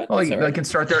 Yeah, but they can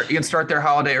start their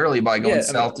holiday early by going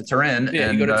south to Turin. Yeah,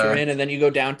 and you go to Turin, and then you go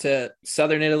down to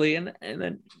southern Italy, and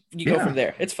then you go from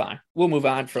there. It's fine. We'll move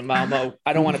on from Malmo.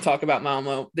 I don't want to talk about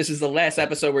Malmo. This is the last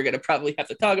episode we're going to probably have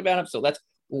to talk about them, so that's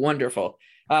wonderful.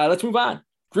 Let's move on.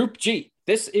 Group G.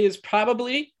 This is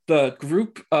probably the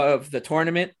group of the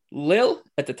tournament. Lille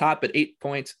at the top at 8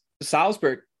 points.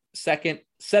 Salzburg second,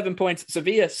 7 points.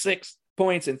 Sevilla 6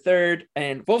 points in third,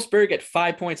 and Wolfsburg at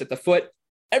 5 points at the foot.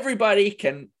 Everybody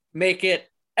can make it.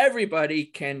 Everybody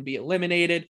can be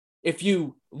eliminated. If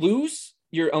you lose,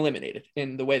 you're eliminated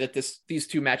in the way that these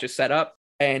two matches set up.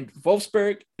 And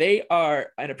Wolfsburg, they are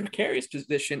in a precarious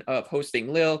position of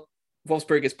hosting Lille.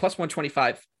 Wolfsburg is plus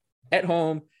 125 at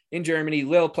home in Germany.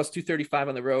 Lille plus 235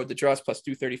 on the road. The draw is plus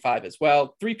 235 as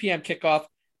well. 3 p.m. kickoff.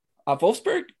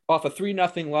 Wolfsburg off a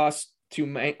 3-0 loss to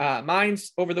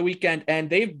Mainz over the weekend, and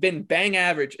they've been bang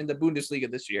average in the Bundesliga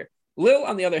this year. Lille,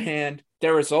 on the other hand,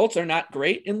 their results are not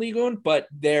great in Ligue 1, but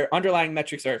their underlying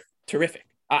metrics are terrific.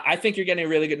 I think you're getting a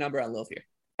really good number on Lille here.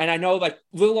 And I know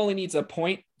Lille only needs a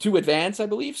point to advance, I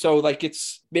believe. So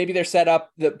it's maybe they're set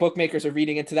up, the bookmakers are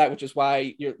reading into that, which is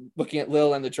why you're looking at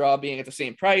Lille and the draw being at the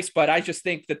same price. But I just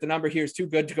think that the number here is too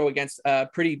good to go against a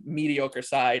pretty mediocre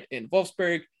side in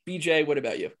Wolfsburg. BJ, what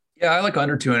about you? Yeah, I like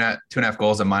under 2.5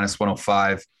 goals at minus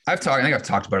 105. I think I've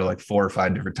talked about it like 4 or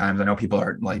 5 different times. I know people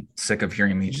are sick of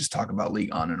hearing me just talk about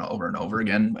Ligue 1 and over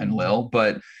again and Lille,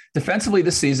 but defensively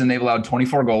this season, they've allowed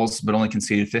 24 goals, but only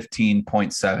conceded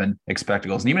 15.7 expected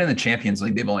goals. And even in the Champions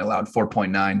League, they've only allowed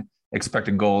 4.9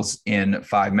 expected goals in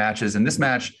 5 matches. And this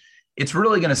match, it's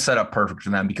really going to set up perfect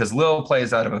for them because Lille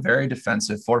plays out of a very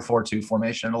defensive 4-4-2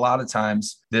 formation. And a lot of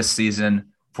times this season,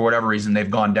 for whatever reason,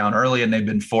 they've gone down early and they've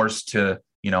been forced to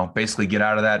basically get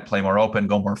out of that, play more open,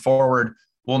 go more forward.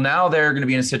 Well, now they're going to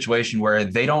be in a situation where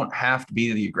they don't have to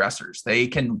be the aggressors. They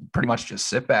can pretty much just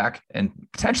sit back and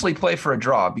potentially play for a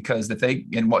draw because if they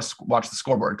watch the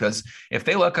scoreboard, because if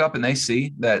they look up and they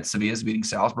see that Sevilla is beating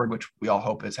Salzburg, which we all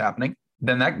hope is happening,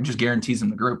 then that just guarantees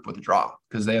them the group with a draw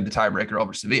because they have the tiebreaker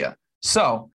over Sevilla.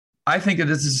 So I think that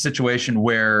this is a situation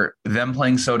where them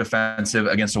playing so defensive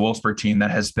against a Wolfsburg team that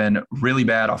has been really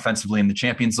bad offensively in the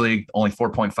Champions League, only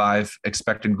 4.5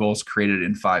 expected goals created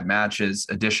in 5 matches.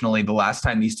 Additionally, the last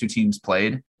time these two teams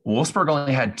played, Wolfsburg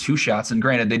only had 2 shots, and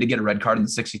granted, they did get a red card in the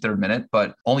 63rd minute,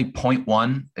 but only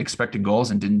 0.1 expected goals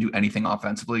and didn't do anything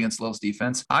offensively against Lille's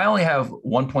defense. I only have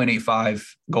 1.85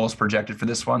 goals projected for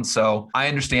this one, so I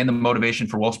understand the motivation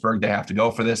for Wolfsburg. They have to go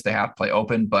for this. They have to play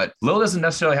open, but Lille doesn't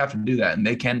necessarily have to do that, and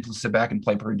they can sit back and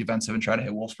play pretty defensive and try to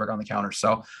hit Wolfsburg on the counter.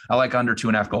 So I like under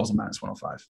 2.5 goals and minus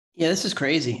 105. Yeah, this is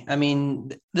crazy. I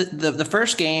mean, the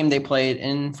first game they played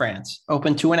in France,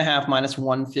 opened 2.5 minus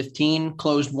 115,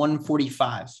 closed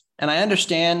 145. And I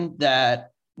understand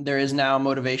that there is now a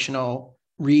motivational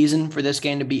reason for this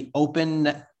game to be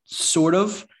open, sort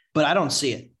of, but I don't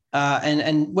see it. And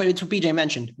it's what BJ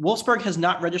mentioned. Wolfsburg has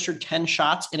not registered 10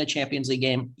 shots in a Champions League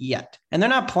game yet. And they're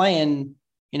not playing,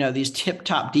 these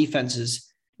tip-top defenses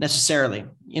necessarily,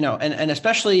 and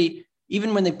especially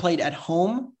even when they played at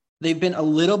home, they've been a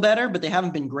little better, but they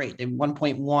haven't been great. They've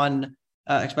 1.1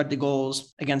 expected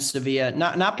goals against Sevilla.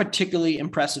 Not particularly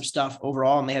impressive stuff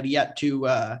overall, and they have yet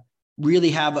to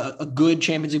really have a good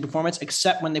Champions League performance,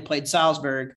 except when they played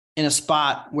Salzburg in a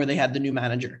spot where they had the new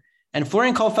manager. And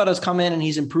Florian Kohfeldt has come in and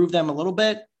he's improved them a little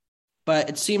bit, but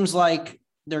it seems like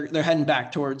they're heading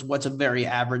back towards what's a very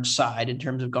average side in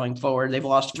terms of going forward. They've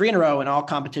lost 3 in a row in all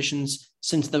competitions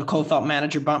since the Kohfeldt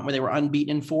manager bump, where they were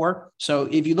unbeaten in 4. So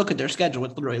if you look at their schedule,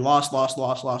 it's literally loss.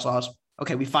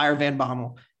 Okay, we fire Van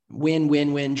Bommel,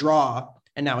 win, draw,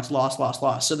 and now it's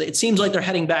loss. So it seems like they're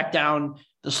heading back down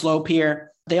the slope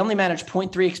here. They only managed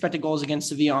 0.3 expected goals against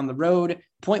Sevilla on the road,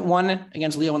 0.1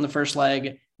 against Lille in the first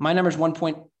leg. My number is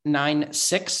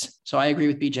 1.96. So I agree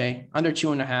with BJ. Under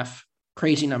 2.5.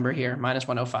 Crazy number here. Minus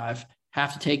 105.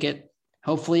 Have to take it.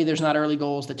 Hopefully there's not early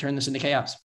goals that turn this into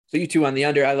chaos. So you two on the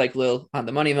under. I like Lille on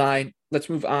the money line. Let's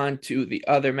move on to the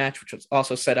other match, which was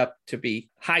also set up to be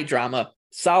high drama.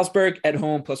 Salzburg at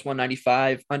home plus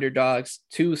 195, underdogs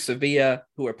to Sevilla,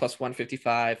 who are plus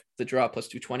 155, the draw plus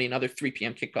 220, another 3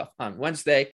 p.m. kickoff on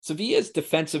Wednesday. Sevilla's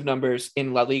defensive numbers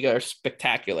in La Liga are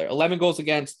spectacular. 11 goals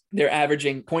against, they're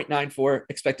averaging 0.94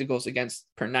 expected goals against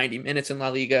per 90 minutes in La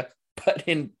Liga, but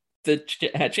in the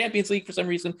Champions League, for some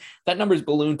reason, that number is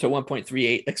ballooned to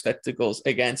 1.38 expected goals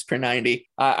against per 90.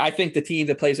 I think the team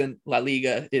that plays in La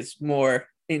Liga is more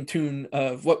in tune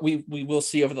of what we will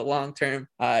see over the long term,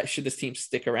 should this team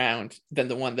stick around, than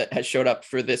the one that has showed up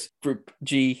for this Group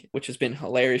G, which has been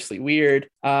hilariously weird.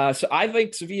 So I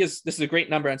think this is a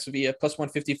great number on Sevilla, plus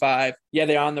 155. Yeah,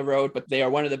 they're on the road, but they are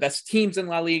one of the best teams in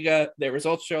La Liga. Their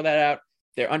results show that out.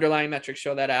 Their underlying metrics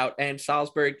show that out. And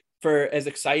Salzburg, for as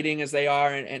exciting as they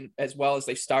are and as well as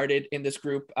they started in this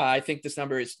group, I think this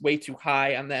number is way too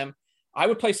high on them. I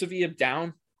would play Sevilla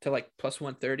down to like plus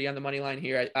 130 on the money line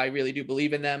here. I really do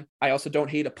believe in them. I also don't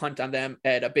hate a punt on them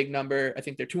at a big number. I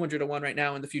think they're 200-1 right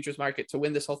now in the futures market to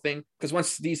win this whole thing. Because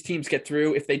once these teams get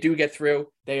through, if they do get through,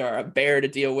 they are a bear to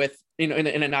deal with in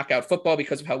a knockout football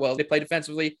because of how well they play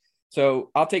defensively.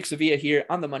 So I'll take Sevilla here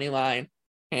on the money line.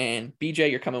 And BJ,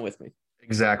 you're coming with me.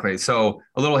 Exactly. So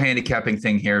a little handicapping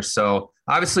thing here. So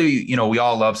obviously, we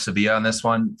all love Sevilla on this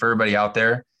one. For everybody out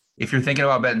there, if you're thinking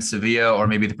about betting Sevilla or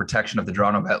maybe the protection of the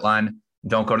draw no bet line,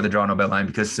 don't go to the draw no bet line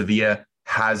because Sevilla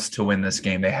has to win this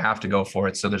game. They have to go for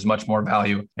it. So there's much more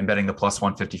value in betting the plus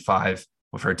 155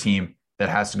 for a team that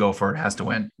has to go for it, has to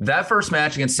win. That first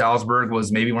match against Salzburg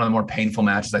was maybe one of the more painful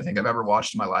matches I think I've ever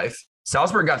watched in my life.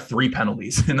 Salzburg got 3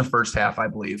 penalties in the first half, I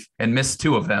believe, and missed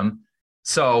 2 of them.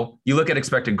 So you look at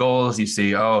expected goals, you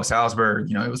see,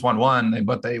 Salzburg, it was 1-1,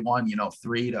 but they won,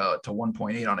 3 to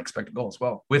 1.8 on expected goals.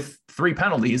 Well, with 3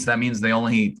 penalties, that means they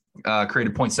only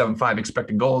created 0.75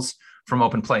 expected goals from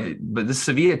open play. But this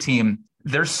Sevilla team,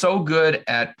 they're so good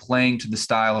at playing to the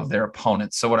style of their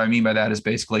opponents. So what I mean by that is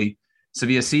basically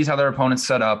Sevilla sees how their opponents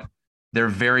set up. They're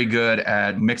very good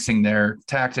at mixing their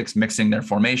tactics, mixing their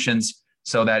formations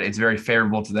so that it's very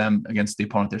favorable to them against the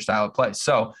opponent, their style of play.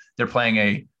 So they're playing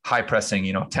a high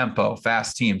pressing, tempo,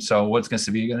 fast team. So what's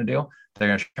Sevilla going to do? They're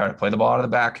going to try to play the ball out of the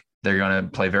back. They're going to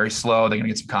play very slow. They're going to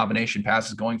get some combination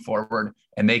passes going forward,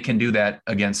 and they can do that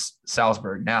against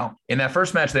Salzburg. Now, in that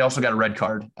first match, they also got a red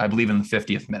card, I believe, in the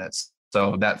 50th minutes.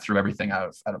 So that threw everything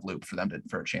out of loop for them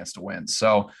for a chance to win.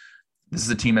 So this is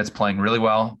a team that's playing really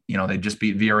well. They just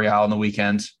beat Villarreal on the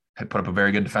weekend, had put up a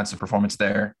very good defensive performance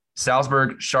there.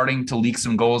 Salzburg starting to leak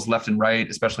some goals left and right,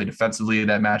 especially defensively.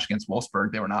 That match against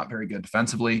Wolfsburg, they were not very good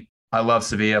defensively. I love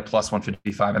Sevilla plus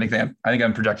 155. I think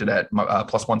I'm projected at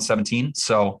plus 117.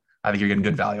 So I think you're getting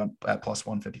good value at plus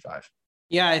 155.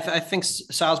 Yeah, I think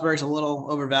Salzburg's a little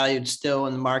overvalued still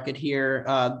in the market here.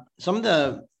 Some of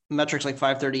the metrics like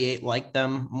 538 like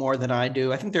them more than I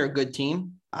do. I think they're a good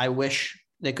team. I wish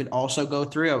they could also go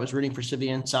through. I was rooting for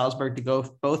Sevilla and Salzburg to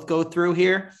both go through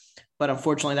here, but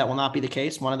unfortunately that will not be the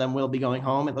case. One of them will be going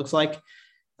home, it looks like.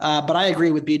 But I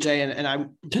agree with BJ, and I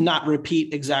to not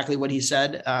repeat exactly what he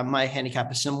said. My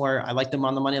handicap is similar. I like them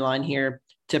on the money line here.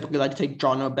 Typically like to take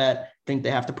draw no bet. Think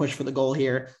they have to push for the goal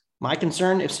here. My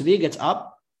concern, if Sevilla gets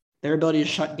up, their ability to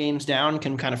shut games down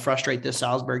can kind of frustrate this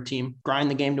Salzburg team,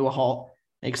 grind the game to a halt,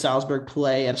 make Salzburg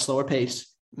play at a slower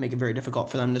pace, make it very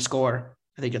difficult for them to score.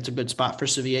 I think it's a good spot for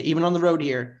Sevilla, even on the road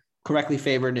here, correctly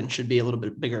favored and should be a little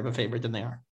bit bigger of a favorite than they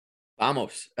are.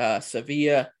 Vamos,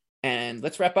 Sevilla. And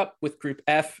let's wrap up with Group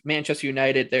F. Manchester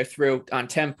United, they're through on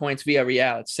 10 points.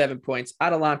 Villarreal at 7 points.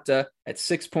 Atalanta at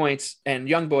 6 points. And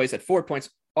Young Boys at 4 points.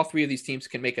 all three of these teams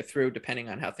can make it through depending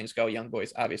on how things go. Young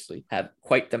Boys obviously have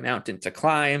quite the mountain to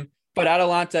climb, but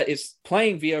Atalanta is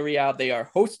playing Villarreal. They are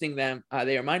hosting them.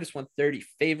 They are minus 130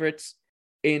 favorites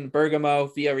in Bergamo.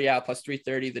 Villarreal plus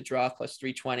 330, the draw plus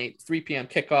 320, 3 p.m.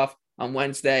 kickoff on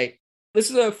Wednesday. This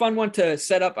is a fun one to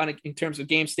set up in terms of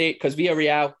game state because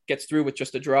Villarreal gets through with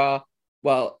just a draw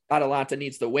while Atalanta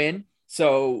needs the win.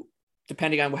 So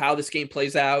depending on how this game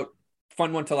plays out,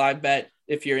 fun one to live bet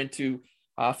if you're into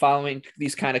following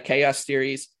these kind of chaos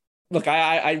series. Look,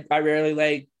 I rarely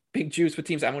lay big juice with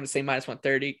teams. I want to say minus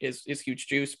 130 is huge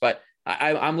juice, but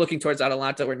I'm looking towards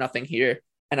Atalanta or nothing here.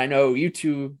 And I know you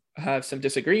two have some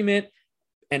disagreement.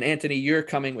 And Anthony, you're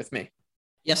coming with me.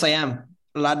 Yes, I am.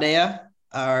 La Dea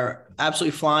are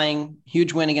absolutely flying.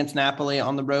 Huge win against Napoli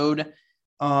on the road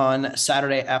on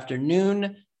Saturday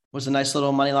afternoon. Was a nice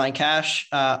little money line cash.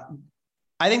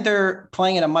 I think they're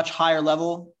playing at a much higher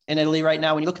level in Italy right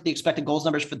now. When you look at the expected goals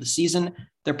numbers for the season,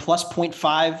 they're plus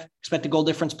 0.5 expected goal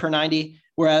difference per 90.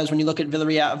 Whereas when you look at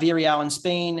Villarreal in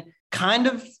Spain, kind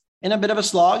of in a bit of a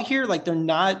slog here, like they're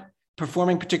not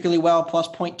performing particularly well, plus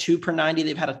 0.2 per 90.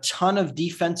 They've had a ton of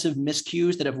defensive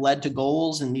miscues that have led to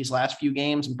goals in these last few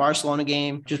games. In Barcelona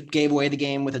game, just gave away the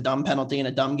game with a dumb penalty and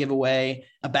a dumb giveaway,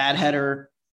 a bad header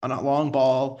on a long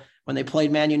ball. When they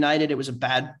played Man United, it was a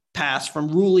bad pass from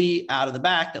Rulli out of the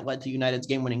back that led to United's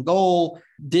game-winning goal.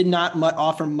 Did not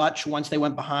offer much once they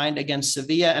went behind against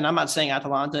Sevilla. And I'm not saying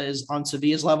Atalanta is on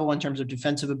Sevilla's level in terms of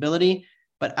defensive ability,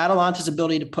 but Atalanta's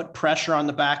ability to put pressure on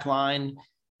the back line,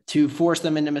 to force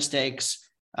them into mistakes.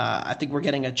 I think we're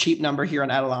getting a cheap number here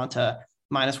on Atalanta,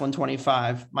 minus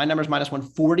 125. My number is minus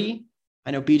 140.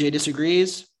 I know BJ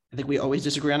disagrees. I think we always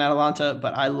disagree on Atalanta,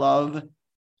 but I love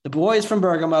the boys from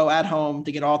Bergamo at home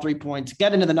to get all 3 points,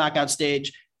 get into the knockout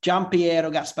stage.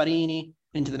 Gianpiero Gasparini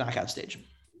into the knockout stage.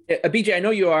 BJ, I know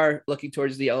you are looking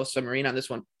towards the Yellow Submarine on this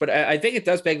one, but I think it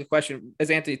does beg the question, as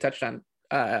Anthony touched on,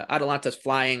 Atalanta's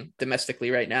flying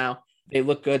domestically right now. They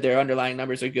look good. Their underlying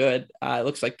numbers are good. It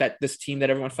looks like that this team that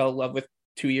everyone fell in love with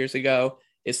 2 years ago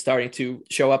is starting to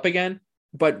show up again.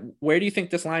 But where do you think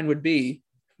this line would be,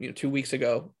 2 weeks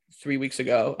ago, 3 weeks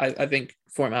ago? I think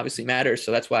form obviously matters.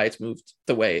 So that's why it's moved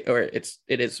the way, or it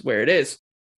is where it is.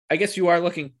 I guess you are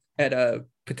looking at a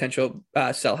potential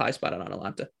sell high spot on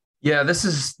Atalanta. Yeah, this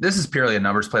is purely a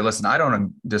numbers play. Listen, I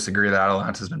don't disagree that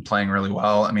Atalanta has been playing really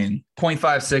well. I mean,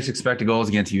 0.56 expected goals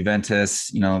against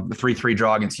Juventus, the 3-3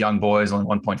 draw against Young Boys, only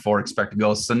 1.4 expected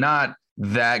goals. So not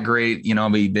that great.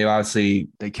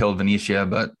 They killed Venezia,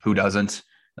 but who doesn't?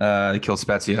 They killed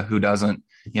Spezia, who doesn't?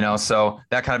 So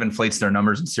that kind of inflates their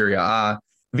numbers in Serie A.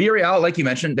 Villarreal, like you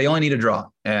mentioned, they only need a draw.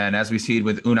 And as we see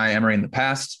with Unai Emery in the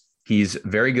past, he's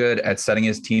very good at setting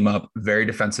his team up very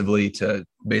defensively to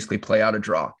basically play out a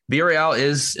draw. Villarreal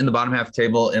is in the bottom half of the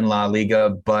table in La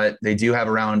Liga, but they do have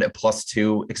around a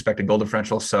 +2 expected goal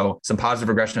differential. So some positive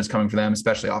regression is coming for them,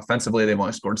 especially offensively. They've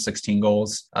only scored 16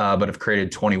 goals, but have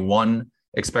created 21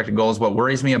 expected goals. What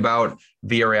worries me about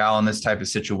Villarreal in this type of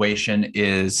situation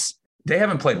is they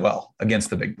haven't played well against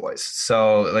the big boys.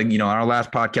 So on our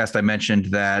last podcast, I mentioned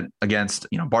that against,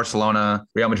 Barcelona,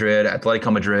 Real Madrid,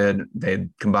 Atletico Madrid, they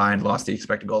combined lost the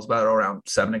expected goals by around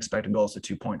 7 expected goals to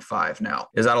 2.5. Now,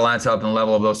 is Atalanta up in the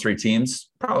level of those three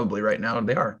teams? Probably right now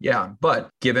they are. Yeah.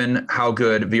 But given how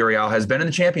good Villarreal has been in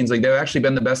the Champions League, they've actually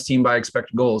been the best team by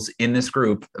expected goals in this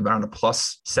group, around a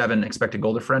 +7 expected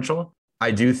goal differential. I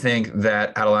do think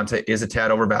that Atalanta is a tad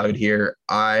overvalued here.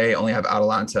 I only have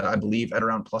Atalanta, I believe, at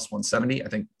around +170. I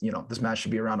think, this match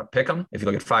should be around a pick'em. If you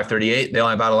look at 538, they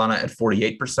only have Atalanta at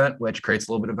 48%, which creates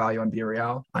a little bit of value on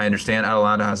Villarreal. I understand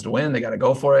Atalanta has to win. They got to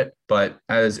go for it. But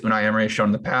as Unai Emery has shown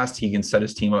in the past, he can set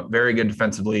his team up very good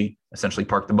defensively, essentially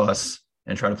park the bus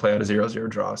and try to play out a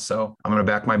 0-0 draw. So I'm going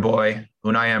to back my boy,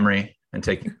 Unai Emery, and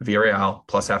take Villarreal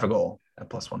plus half a goal at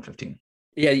 +115.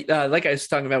 Yeah, like I was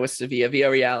talking about with Sevilla,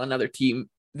 Villarreal, another team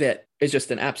that is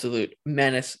just an absolute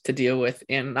menace to deal with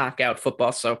in knockout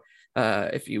football. So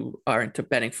if you are into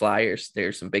betting flyers,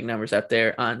 there's some big numbers out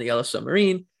there on the Yellow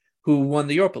Submarine, who won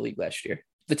the Europa League last year.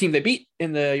 The team they beat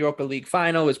in the Europa League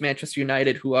final was Manchester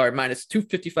United, who are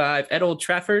 -255 at Old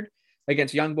Trafford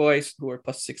against Young Boys, who are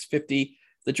 +650.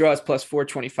 The draw is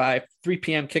 +425, 3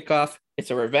 p.m. kickoff. It's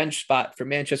a revenge spot for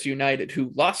Manchester United,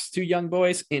 who lost to Young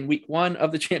Boys in week 1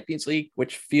 of the Champions League,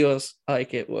 which feels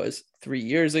like it was 3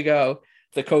 years ago.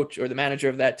 The coach or the manager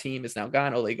of that team is now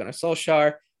gone, Ole Gunnar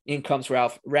Solskjaer. In comes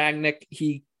Ralf Rangnick.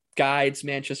 He guides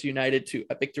Manchester United to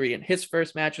a victory in his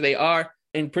first match. They are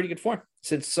in pretty good form.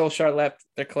 Since Solskjaer left,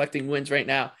 they're collecting wins right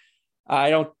now.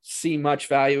 I don't see much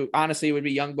value. Honestly, it would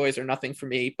be Young Boys or nothing for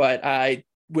me, but I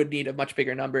would need a much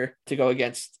bigger number to go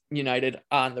against United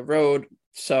on the road.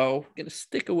 So I'm going to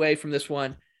stick away from this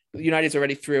one. United's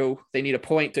already through. They need a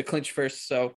point to clinch first.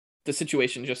 So the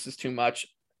situation just is too much.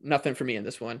 Nothing for me in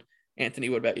this one. Anthony,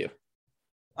 what about you?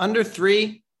 Under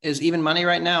 3 is even money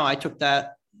right now. I took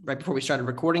that right before we started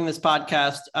recording this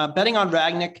podcast. Betting on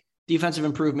Rangnick defensive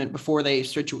improvement before they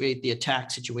situate the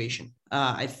attack situation.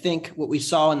 I think what we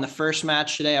saw in the first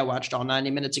match today, I watched all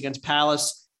 90 minutes against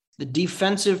Palace, the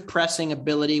defensive pressing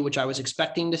ability, which I was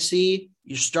expecting to see,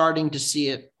 you're starting to see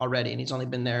it already. And he's only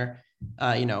been there,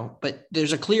 but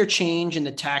there's a clear change in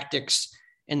the tactics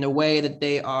in the way that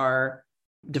they are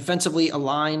defensively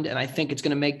aligned. And I think it's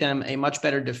going to make them a much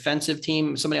better defensive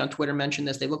team. Somebody on Twitter mentioned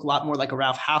this. They look a lot more like a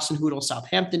Ralph Hasenhüttl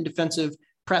Southampton defensive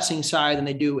pressing side than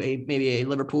they do maybe a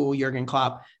Liverpool Jurgen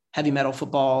Klopp heavy metal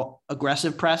football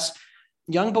aggressive press.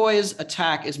 Young Boys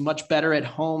attack is much better at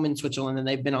home in Switzerland than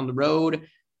they've been on the road.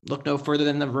 Look no further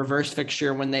than the reverse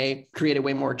fixture when they created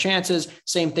way more chances.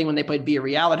 Same thing when they played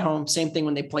Villarreal at home. Same thing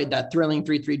when they played that thrilling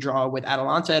 3-3 draw with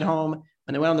Atalanta at home.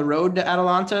 When they went on the road to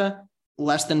Atalanta,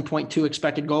 less than 0.2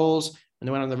 expected goals. When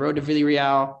they went on the road to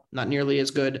Villarreal, not nearly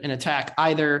as good in attack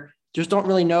either. Just don't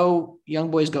really know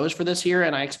Young Boys goes for this here.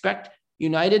 And I expect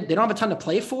United, they don't have a ton to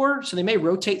play for, so they may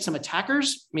rotate some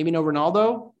attackers, maybe no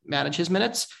Ronaldo, manage his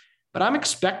minutes. But I'm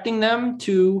expecting them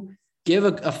to give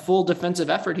a full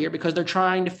defensive effort here because they're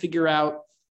trying to figure out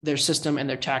their system and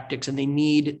their tactics, and they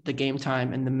need the game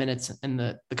time and the minutes and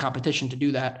the competition to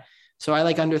do that. So I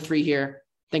like under 3 here.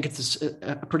 I think it's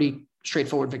a pretty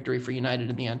straightforward victory for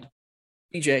United in the end.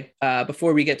 BJ,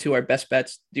 before we get to our best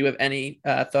bets, do you have any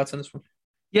thoughts on this one?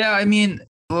 Yeah, I mean,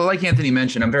 like Anthony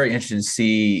mentioned, I'm very interested to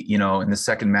see, in the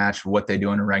second match, what they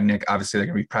do under Rangnick. Obviously, they're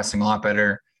going to be pressing a lot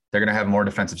better. They're going to have more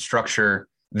defensive structure.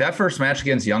 That first match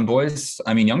against Young Boys,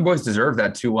 Young Boys deserve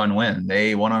that 2-1 win.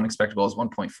 They won on expected goals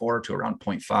 1.4 to around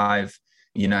 0.5.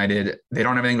 United, they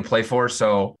don't have anything to play for.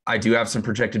 So I do have some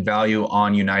projected value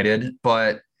on United,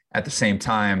 but at the same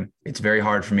time, it's very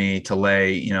hard for me to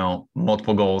lay,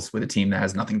 multiple goals with a team that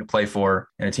has nothing to play for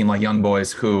and a team like Young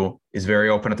Boys who is very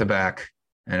open at the back.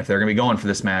 And if they're going to be going for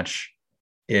this match,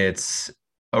 it's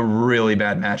a really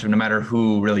bad matchup, no matter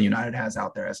who really United has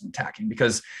out there as an attacking.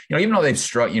 Because, even though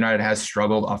United has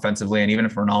struggled offensively, and even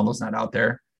if Ronaldo's not out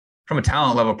there, from a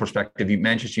talent level perspective,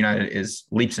 Manchester United is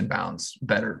leaps and bounds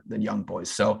better than Young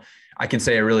Boys. So I can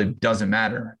say it really doesn't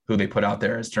matter who they put out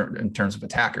there in terms of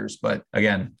attackers. But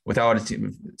again, without a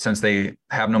team, since they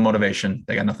have no motivation,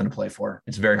 they got nothing to play for.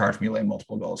 It's very hard for me to lay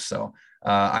multiple goals. So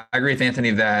I agree with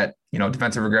Anthony that,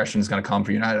 defensive regression is going to come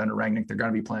for United under Rangnick. They're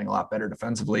going to be playing a lot better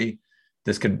defensively.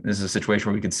 This is a situation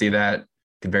where we could see that.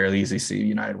 Could very easily see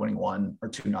United winning 1 or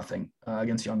 2-0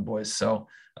 against Young Boys. So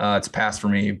it's a pass for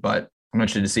me, but I'm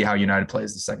interested to see how United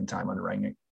plays the second time under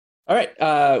Rangnick. All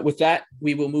right. With that,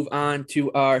 we will move on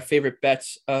to our favorite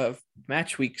bets of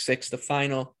match week 6, the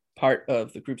final part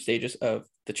of the group stages of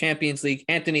the Champions League.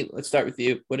 Anthony, let's start with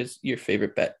you. What is your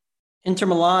favorite bet? Inter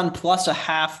Milan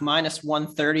 +0.5,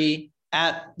 -130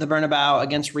 at the Bernabeu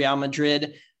against Real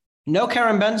Madrid. No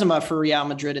Karim Benzema for Real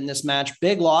Madrid in this match.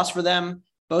 Big loss for them.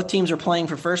 Both teams are playing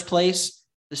for first place.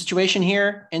 The situation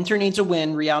here, Inter needs a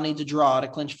win. Real needs a draw to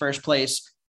clinch first place.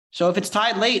 So if it's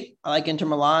tied late, I like Inter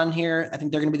Milan here. I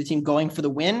think they're going to be the team going for the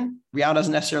win. Real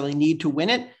doesn't necessarily need to win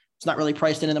it. It's not really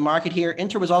priced into the market here.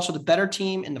 Inter was also the better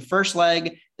team in the first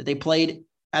leg that they played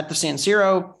at the San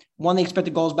Siro. Won the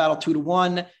expected goals battle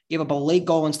 2-1. Gave up a late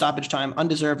goal in stoppage time.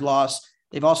 Undeserved loss.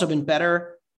 They've also been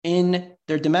better in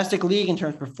their domestic league in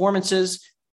terms of performances.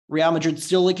 Real Madrid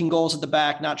still leaking goals at the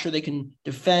back. Not sure they can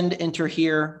defend Inter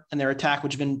here and their attack,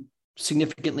 which has been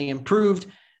significantly improved.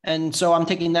 And so I'm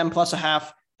taking them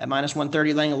 +0.5 at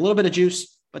 -130, laying a little bit of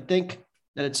juice, but think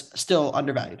that it's still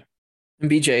undervalued. And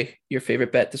BJ, your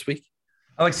favorite bet this week?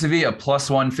 I like Sevilla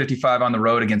 +155 on the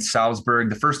road against Salzburg.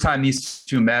 The first time these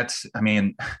two met,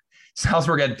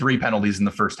 Salzburg had 3 penalties in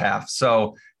the first half.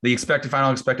 So the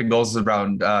final expected goals is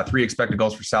around 3 expected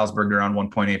goals for Salzburg, around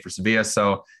 1.8 for Sevilla.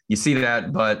 So you see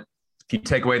that, but if you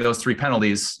take away those 3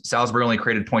 penalties, Salzburg only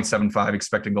created 0.75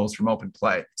 expected goals from open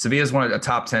play. Sevilla is a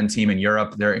top 10 team in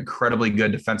Europe. They're incredibly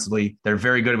good defensively. They're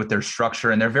very good with their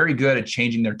structure, and they're very good at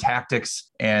changing their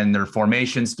tactics and their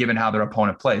formations given how their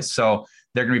opponent plays. So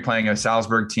they're going to be playing a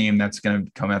Salzburg team that's going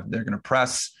to come up. They're going to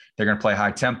press. They're going to play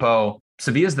high tempo.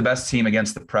 Sevilla is the best team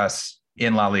against the press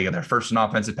in La Liga. They're first in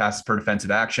offensive passes per defensive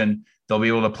action. They'll be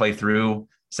able to play through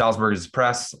Salzburg's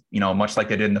press, much like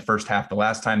they did in the first half. The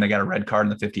last time they got a red card in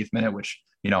the 50th minute, which,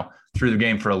 threw the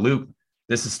game for a loop.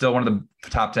 This is still one of the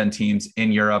top 10 teams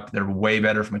in Europe. They're way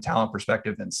better from a talent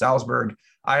perspective than Salzburg.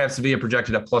 I have Sevilla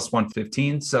projected at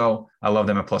 +115, so I love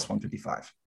them at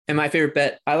 +155. And my favorite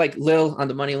bet, I like Lille on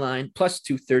the money line,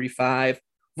 +235.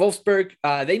 Wolfsburg,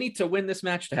 they need to win this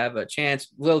match to have a chance.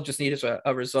 Lille just needs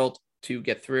a result to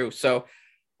get through. So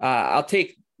I'll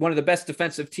take one of the best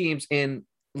defensive teams in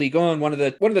Ligue 1, one of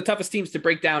the toughest teams to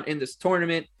break down in this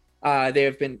tournament. They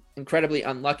have been incredibly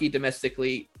unlucky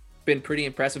domestically, been pretty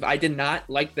impressive. I did not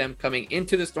like them coming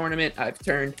into this tournament. I've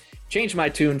changed my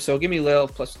tune. So give me Lille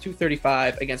plus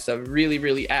 235 against a really,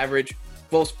 really average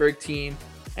Wolfsburg team.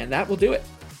 And that will do it.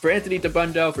 For Anthony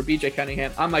Dabbundo, for BJ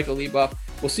Cunningham, I'm Michael Leboff.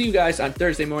 We'll see you guys on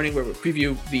Thursday morning where we'll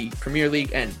preview the Premier League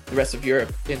and the rest of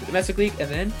Europe in the domestic league. And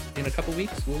then in a couple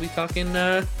weeks, we'll be talking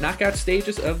knockout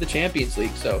stages of the Champions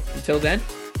League. So until then,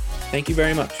 thank you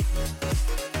very much.